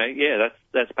 you know, yeah,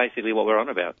 that's basically what we're on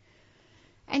about.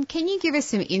 And can you give us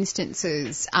some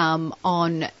instances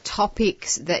on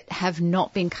topics that have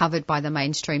not been covered by the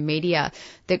mainstream media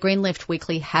that Green Left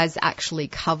Weekly has actually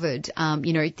covered?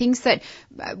 You know, things that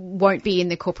won't be in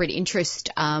the corporate interest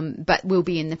but will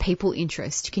be in the people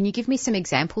interest. Can you give me some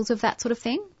examples of that sort of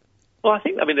thing? Well,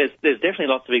 I mean, there's definitely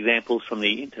lots of examples from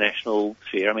the international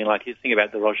sphere. I mean, like you think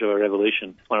about the Rojava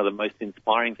Revolution. It's one of the most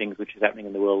inspiring things which is happening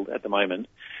in the world at the moment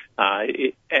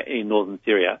in northern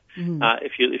Syria.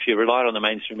 If you relied on the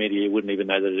mainstream media, you wouldn't even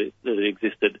know that it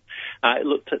existed.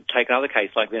 Look, take another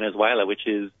case like Venezuela, which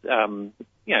is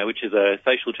which is a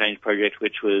social change project,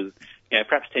 which was, you know,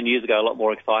 perhaps 10 years ago a lot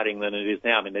more exciting than it is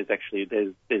now. I mean, there's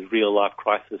real life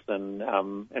crisis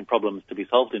and problems to be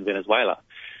solved in Venezuela,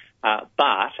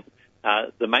 but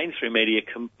the mainstream media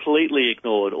completely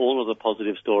ignored all of the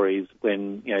positive stories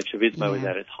when, you know, Chavismo was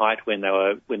at its height, when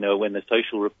the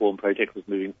social reform project was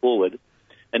moving forward,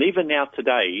 and even now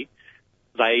today,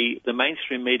 the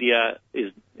mainstream media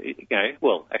is, you know,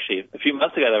 well, actually a few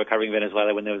months ago they were covering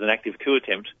Venezuela when there was an active coup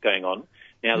attempt going on.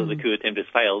 Now that the coup attempt has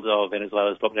failed,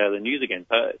 Venezuela's dropped out of the news again.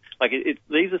 So, like,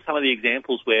 these are some of the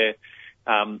examples where,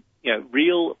 you know,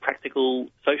 real practical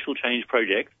social change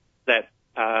projects that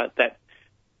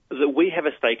we have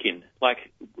a stake in.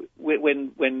 Like,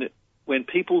 when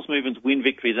people's movements win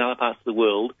victories in other parts of the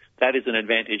world, that is an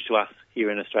advantage to us here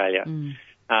in Australia,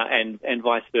 and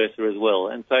vice versa as well.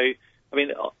 And so, I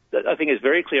mean, I think it's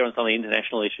very clear on some of the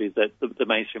international issues that the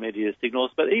mainstream media just ignores,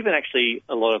 but even actually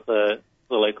a lot of the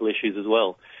local issues as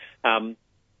well.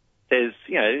 There's,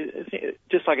 you know,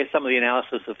 just like some of the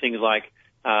analysis of things like,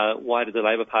 why did the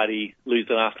Labor Party lose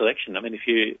the last election? I mean, if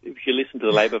you listen to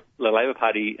the Labor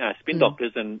Party spin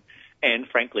doctors and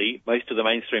frankly most of the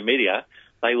mainstream media,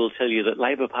 they will tell you that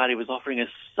Labor Party was offering us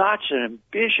such an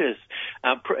ambitious,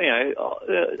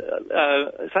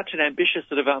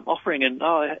 sort of offering, and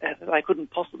they couldn't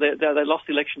possibly. They lost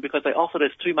the election because they offered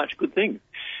us too much good things.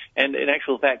 And in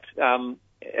actual fact,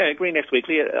 Green Left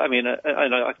Weekly, I mean,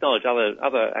 and I acknowledge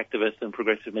other activists and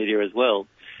progressive media as well,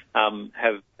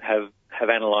 have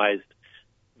analysed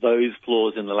those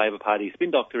flaws in the Labor Party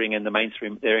spin doctoring and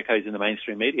their echoes in the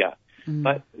mainstream media.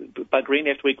 But Green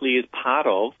Left Weekly is part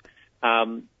of,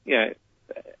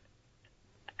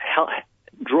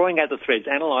 drawing out the threads,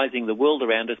 analysing the world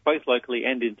around us, both locally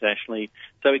and internationally,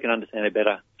 so we can understand it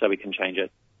better, so we can change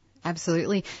it.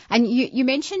 Absolutely. And you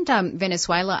mentioned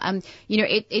Venezuela. You know,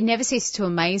 it never ceases to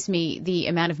amaze me the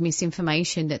amount of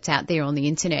misinformation that's out there on the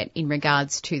internet in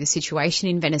regards to the situation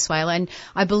in Venezuela. And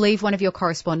I believe one of your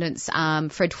correspondents,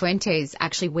 Fred Fuentes,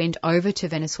 actually went over to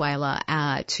Venezuela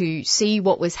to see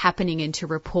what was happening and to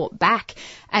report back.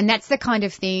 And that's the kind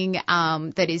of thing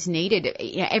that is needed.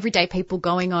 You know, everyday people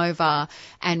going over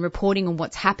and reporting on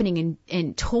what's happening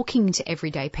and talking to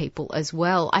everyday people as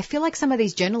well. I feel like some of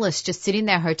these journalists just sit in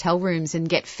their hotel rooms and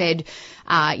get fed,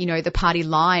 the party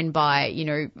line by,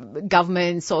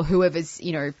 governments or whoever's,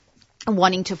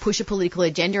 wanting to push a political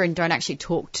agenda and don't actually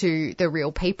talk to the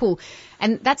real people.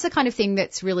 And that's the kind of thing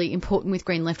that's really important with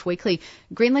Green Left Weekly.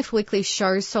 Green Left Weekly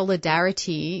shows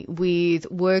solidarity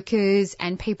with workers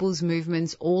and people's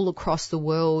movements all across the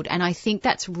world. And I think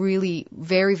that's really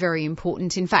very, very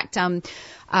important. In fact, there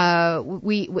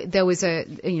was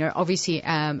obviously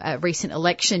a recent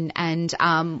election, and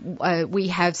we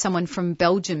have someone from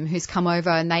Belgium who's come over,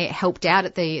 and they helped out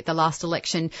at the last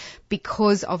election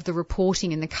because of the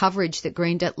reporting and the coverage that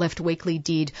Green Left Weekly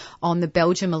did on the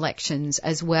Belgium elections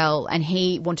as well. And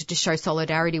he wanted to show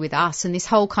solidarity with us. And this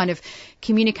whole kind of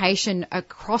communication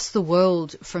across the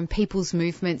world from people's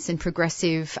movements and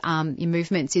progressive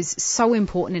movements is so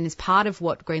important and is part of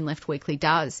what Green Left Weekly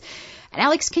does. And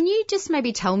Alex, can you just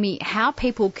maybe tell me how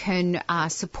people can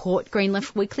support Green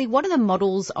Left Weekly? What are the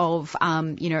models of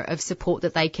support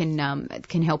that they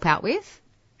can help out with?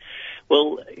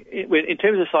 Well, in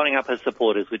terms of signing up as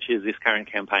supporters, which is this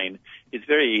current campaign, it's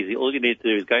very easy. All you need to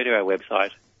do is go to our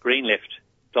website,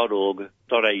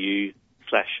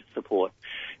 greenleft.org.au/support,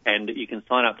 and you can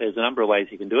sign up. There's a number of ways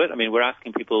you can do it. I mean, we're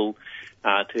asking people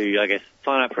to,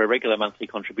 sign up for a regular monthly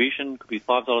contribution. It could be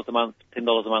 $5 a month,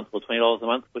 $10 a month, or $20 a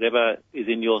month, whatever is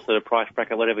in your sort of price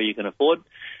bracket, whatever you can afford.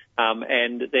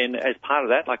 And then as part of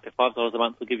that, like the $5 a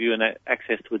month will give you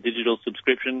access to a digital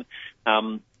subscription.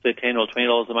 The $10 or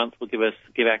 $20 a month will give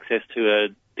access to a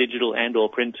digital and or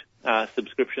print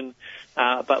subscription.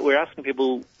 But we're asking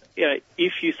people,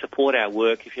 if you support our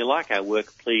work, if you like our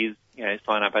work, please,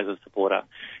 sign up as a supporter.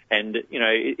 And,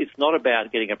 it's not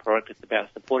about getting a product, it's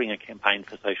about supporting a campaign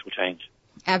for social change.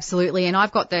 Absolutely, and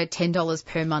I've got the $10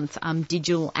 per month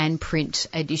digital and print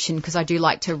edition because I do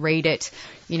like to read it,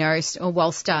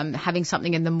 whilst having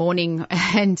something in the morning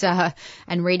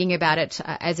and reading about it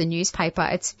as a newspaper.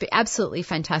 It's absolutely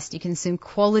fantastic and some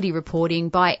quality reporting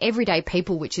by everyday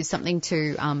people, which is something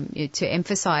to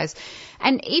emphasise.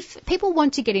 And if people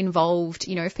want to get involved,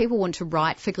 if people want to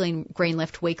write for Green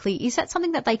Left Weekly, is that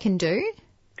something that they can do?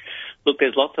 Look,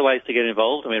 there's lots of ways to get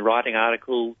involved. I mean, writing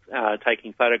articles,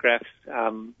 taking photographs,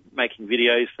 making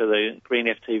videos for the Green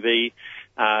Left TV,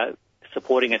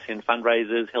 supporting us in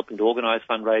fundraisers, helping to organise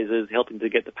fundraisers, helping to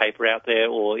get the paper out there,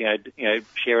 or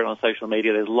share it on social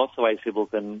media. There's lots of ways people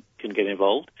can get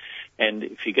involved. And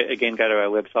if you go to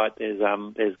our website,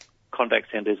 there's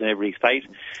contact centres in every state,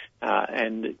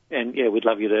 and we'd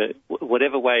love you to,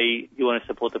 whatever way you want to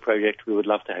support the project, we would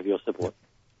love to have your support.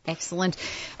 Excellent.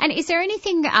 And is there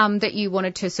anything that you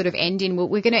wanted to sort of end in?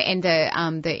 We're going to end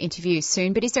the interview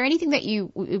soon, but is there anything that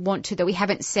you want to, that we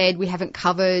haven't said, we haven't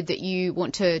covered, that you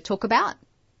want to talk about?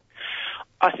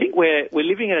 I think we're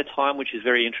living at a time which is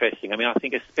very interesting. I mean, I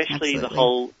think especially the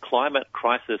whole climate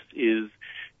crisis is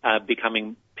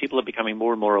people are becoming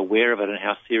more and more aware of it and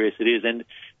how serious it is. And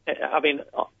I mean,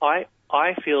 I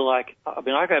feel like,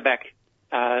 I go back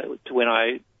to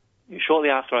when shortly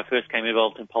after I first came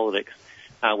involved in politics,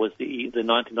 was the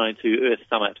 1992 Earth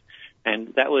Summit.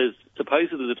 And that was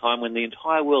supposedly the time when the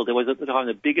entire world, there was at the time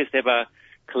the biggest ever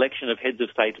collection of heads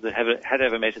of state that had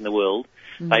ever met in the world.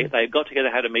 Mm-hmm. They got together,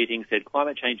 had a meeting, said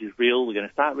climate change is real, we're going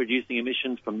to start reducing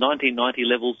emissions from 1990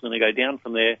 levels, we're going to go down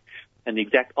from there, and the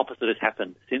exact opposite has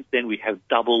happened. Since then, we have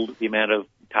doubled the amount of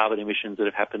carbon emissions that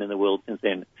have happened in the world since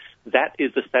then. That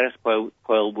is the status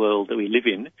quo world that we live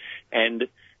in, and,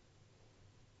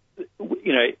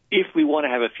 if we want to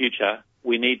have a future,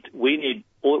 we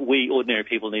ordinary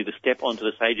people need to step onto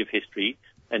the stage of history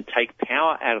and take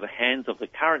power out of the hands of the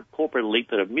current corporate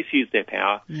elite that have misused their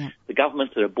power, the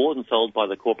governments that are bought and sold by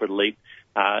the corporate elite.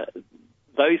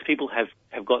 Those people have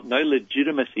got no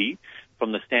legitimacy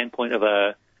from the standpoint of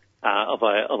a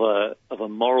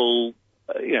moral,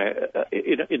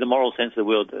 in the moral sense of the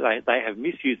word. They have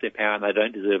misused their power and they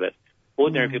don't deserve it.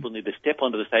 Ordinary people need to step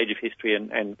onto the stage of history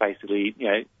and basically,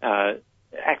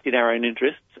 act in our own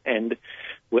interests, and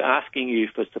we're asking you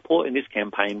for support in this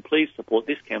campaign. Please support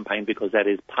this campaign because that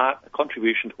is a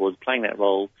contribution towards playing that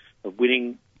role of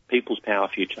winning people's power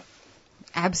future.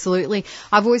 Absolutely.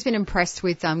 I've always been impressed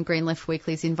with Green Left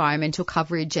Weekly's environmental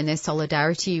coverage and their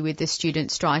solidarity with the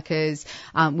student strikers,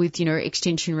 with,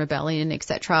 Extinction Rebellion,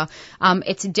 etc.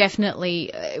 It's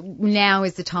definitely, now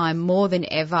is the time more than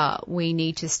ever we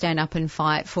need to stand up and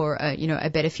fight for, a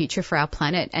better future for our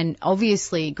planet. And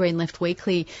obviously Green Left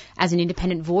Weekly as an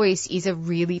independent voice is a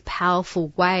really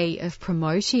powerful way of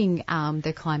promoting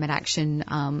the climate action,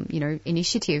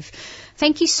 initiative.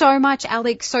 Thank you so much,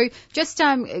 Alex. So just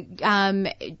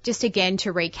again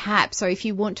to recap, so if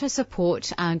you want to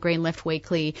support Green Left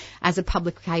Weekly as a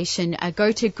publication,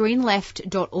 go to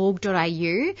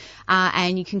greenleft.org.au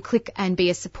and you can click and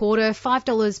be a supporter.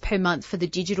 $5 per month for the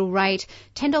digital rate,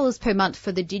 $10 per month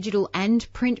for the digital and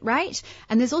print rate,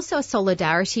 and there's also a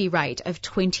solidarity rate of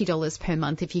 $20 per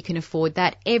month if you can afford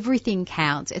that. Everything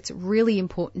counts. It's really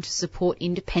important to support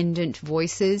independent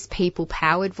voices,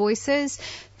 people-powered voices.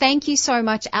 Thank you so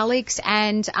much, Alex,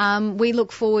 and we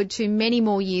look forward to many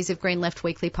more years of Green Left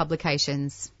Weekly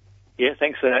publications. Yeah,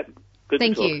 thanks for that. Good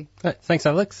Thank to talk. you. Right, thanks,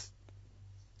 Alex.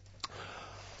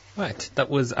 Right, that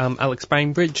was Alex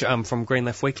Bainbridge from Green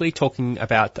Left Weekly talking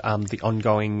about the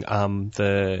ongoing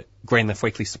the Green Left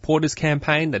Weekly supporters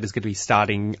campaign that is going to be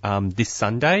starting this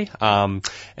Sunday. And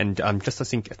just I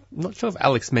think, I'm not sure if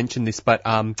Alex mentioned this, but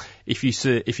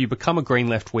if you become a Green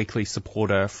Left Weekly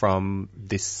supporter from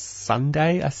this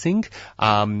Sunday, I think,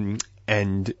 and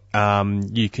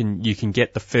you can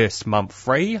get the first month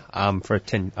free for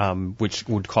which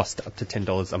would cost up to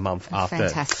 $10 a month after.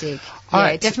 Fantastic.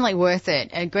 Right. Definitely worth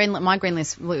it. My Green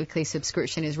Left Weekly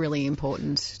subscription is really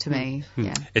important to me.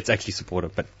 Yeah. It's actually supporter,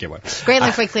 but yeah, well. Green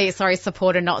Left Weekly,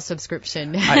 supporter, not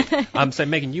subscription. So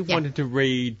Megan, you wanted to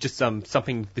read just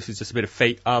something. This is just a bit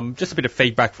of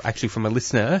feedback actually from a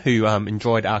listener who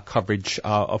enjoyed our coverage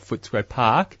of Footscray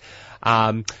Park.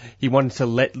 He wanted to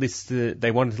let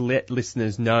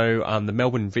listeners know the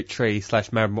Melbourne Victory /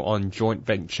 Maribyrnong joint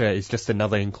venture is just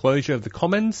another enclosure of the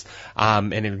Commons.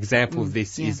 And an example of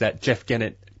this is that Jeff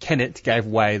Kennett gave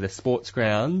away the sports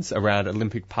grounds around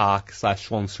Olympic Park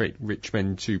 / Long Street,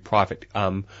 Richmond to private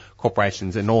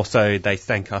corporations, and also they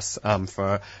thank us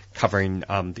for covering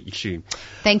the issue.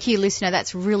 Thank you, listener.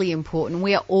 That's really important.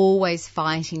 We are always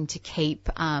fighting to keep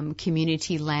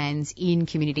community lands in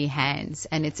community hands,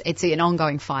 and it's an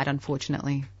ongoing fight,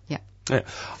 unfortunately. Yeah.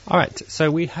 All right.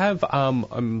 So we have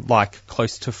like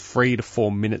close to 3 to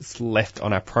 4 minutes left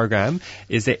on our program.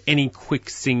 Is there any quick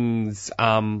things,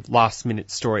 last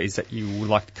minute stories that you would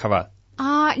like to cover?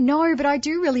 No, but I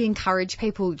do really encourage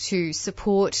people to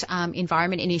support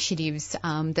environment initiatives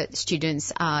that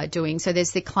students are doing. So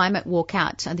there's the climate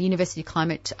walkout, the University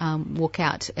Climate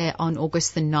walkout on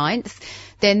August the 9th.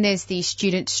 Then there's the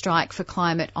student strike for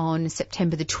climate on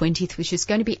September the 20th, which is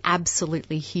going to be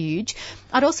absolutely huge.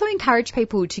 I'd also encourage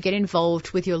people to get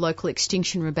involved with your local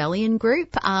Extinction Rebellion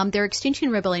group. There are Extinction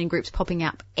Rebellion groups popping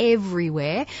up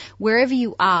everywhere. Wherever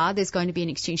you are, there's going to be an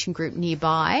extinction group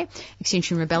nearby,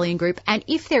 Extinction Rebellion group. And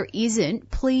if there isn't,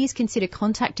 please consider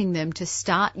contacting them to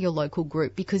start your local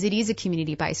group, because it is a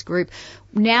community-based group.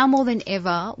 Now more than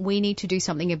ever, we need to do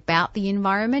something about the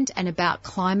environment and about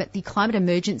the climate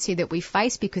emergency that we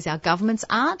face, because our governments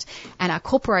aren't and our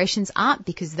corporations aren't,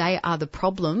 because they are the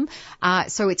problem.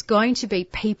 So it's going to be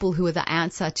people who are the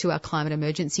answer to our climate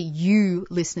emergency. You,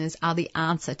 listeners, are the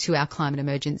answer to our climate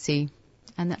emergency.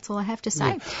 And that's all I have to say.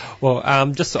 Yeah.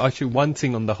 Well, just actually one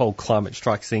thing on the whole climate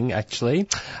strike thing, actually.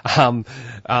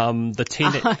 The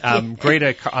teen,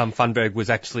 Greta Thunberg was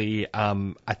actually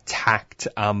attacked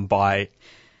by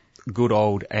good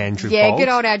old Andrew Bolt. Yeah, good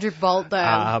old Andrew Bolt,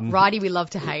 the righty we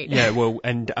love to hate. Yeah, well,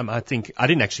 and I think I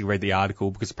didn't actually read the article,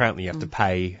 because apparently you have to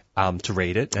pay to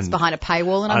read it. And it's behind a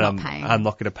paywall, and I'm not paying. I'm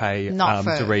not going to pay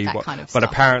to read that kind of but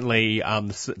stuff. apparently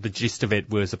the gist of it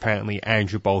was apparently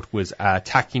Andrew Bolt was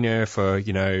attacking her for,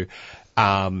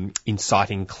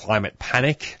 inciting climate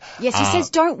panic. Yes, he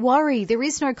says, don't worry, there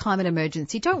is no climate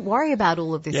emergency. Don't worry about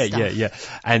all of this stuff. Yeah.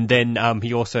 And then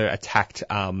he also attacked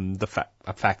the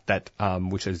fact that,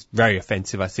 which is very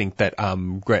offensive, I think, that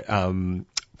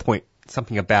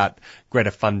something about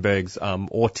Greta Thunberg's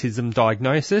autism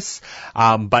diagnosis,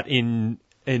 but in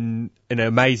an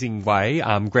amazing way,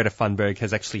 Greta Thunberg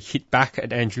has actually hit back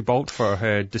at Andrew Bolt for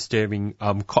her disturbing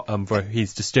for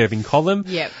his disturbing column.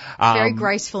 Yep, very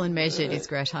graceful and measured is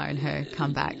Greta in her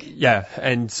comeback. Yeah,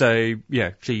 and so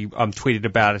she tweeted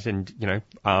about it, and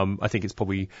I think it's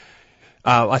probably.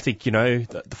 I think,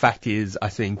 the fact is, I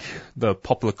think the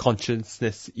popular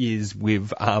consciousness is with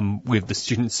the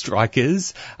student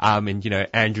strikers, and,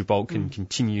 Andrew Bolt can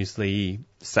continuously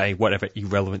say whatever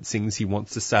irrelevant things he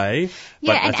wants to say.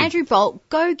 Yeah, and Andrew Bolt,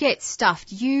 go get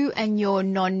stuffed. You and your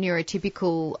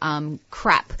non-neurotypical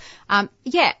crap.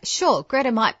 Yeah, sure,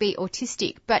 Greta might be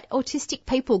autistic, but autistic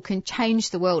people can change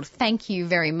the world. Thank you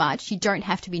very much. You don't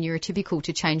have to be neurotypical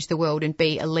to change the world and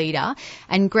be a leader.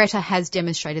 And Greta has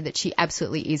demonstrated that she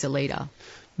absolutely is a leader.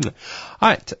 All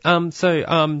right.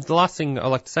 The last thing I'd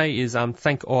like to say is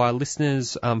thank all our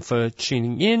listeners for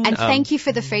tuning in. And thank you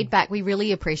for the feedback. We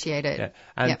really appreciate it. Yeah.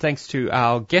 And thanks to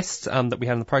our guests that we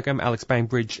had on the program, Alex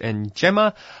Bainbridge and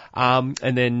Gemma.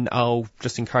 And then I'll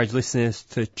just encourage listeners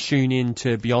to tune in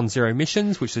to Beyond Zero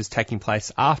Emissions, which is taking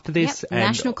place after this. Yep.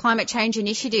 National climate change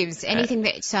initiatives. Anything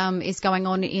that is going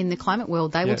on in the climate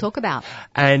world, they will talk about.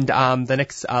 And the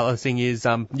next other thing is,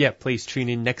 please tune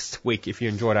in next week if you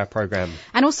enjoyed our program.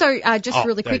 And also,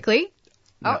 really quickly.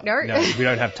 No, we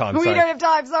don't have time. We don't have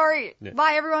time, sorry. Yeah.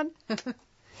 Bye, everyone.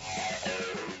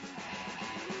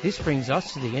 This brings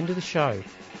us to the end of the show.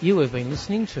 You have been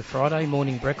listening to Friday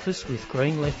Morning Breakfast with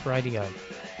Green Left Radio,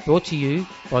 brought to you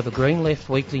by the Green Left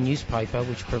weekly newspaper,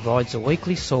 which provides a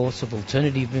weekly source of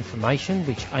alternative information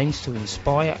which aims to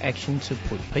inspire action to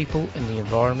put people and the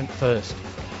environment first.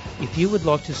 If you would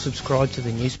like to subscribe to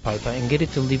the newspaper and get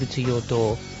it delivered to your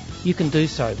door, you can do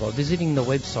so by visiting the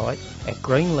website at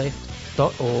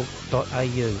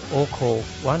greenleft.org.au or call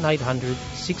 1800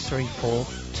 634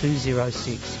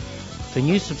 206. For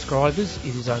new subscribers,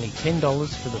 it is only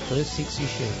 $10 for the first 6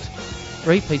 issues.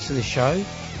 Repeats of the show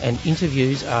and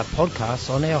interviews are podcasts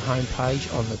on our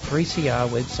homepage on the 3CR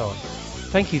website.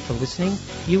 Thank you for listening.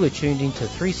 You are tuned into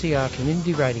 3CR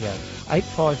Community Radio,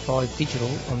 855 digital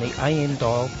on the AM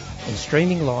dial and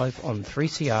streaming live on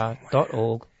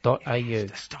 3cr.org.au.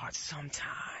 To start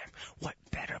sometime. What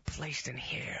better place than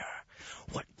here?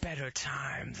 What better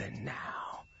time than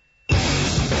now?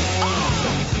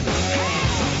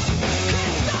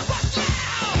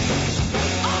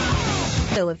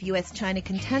 Of US-China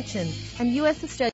contention and US-Australia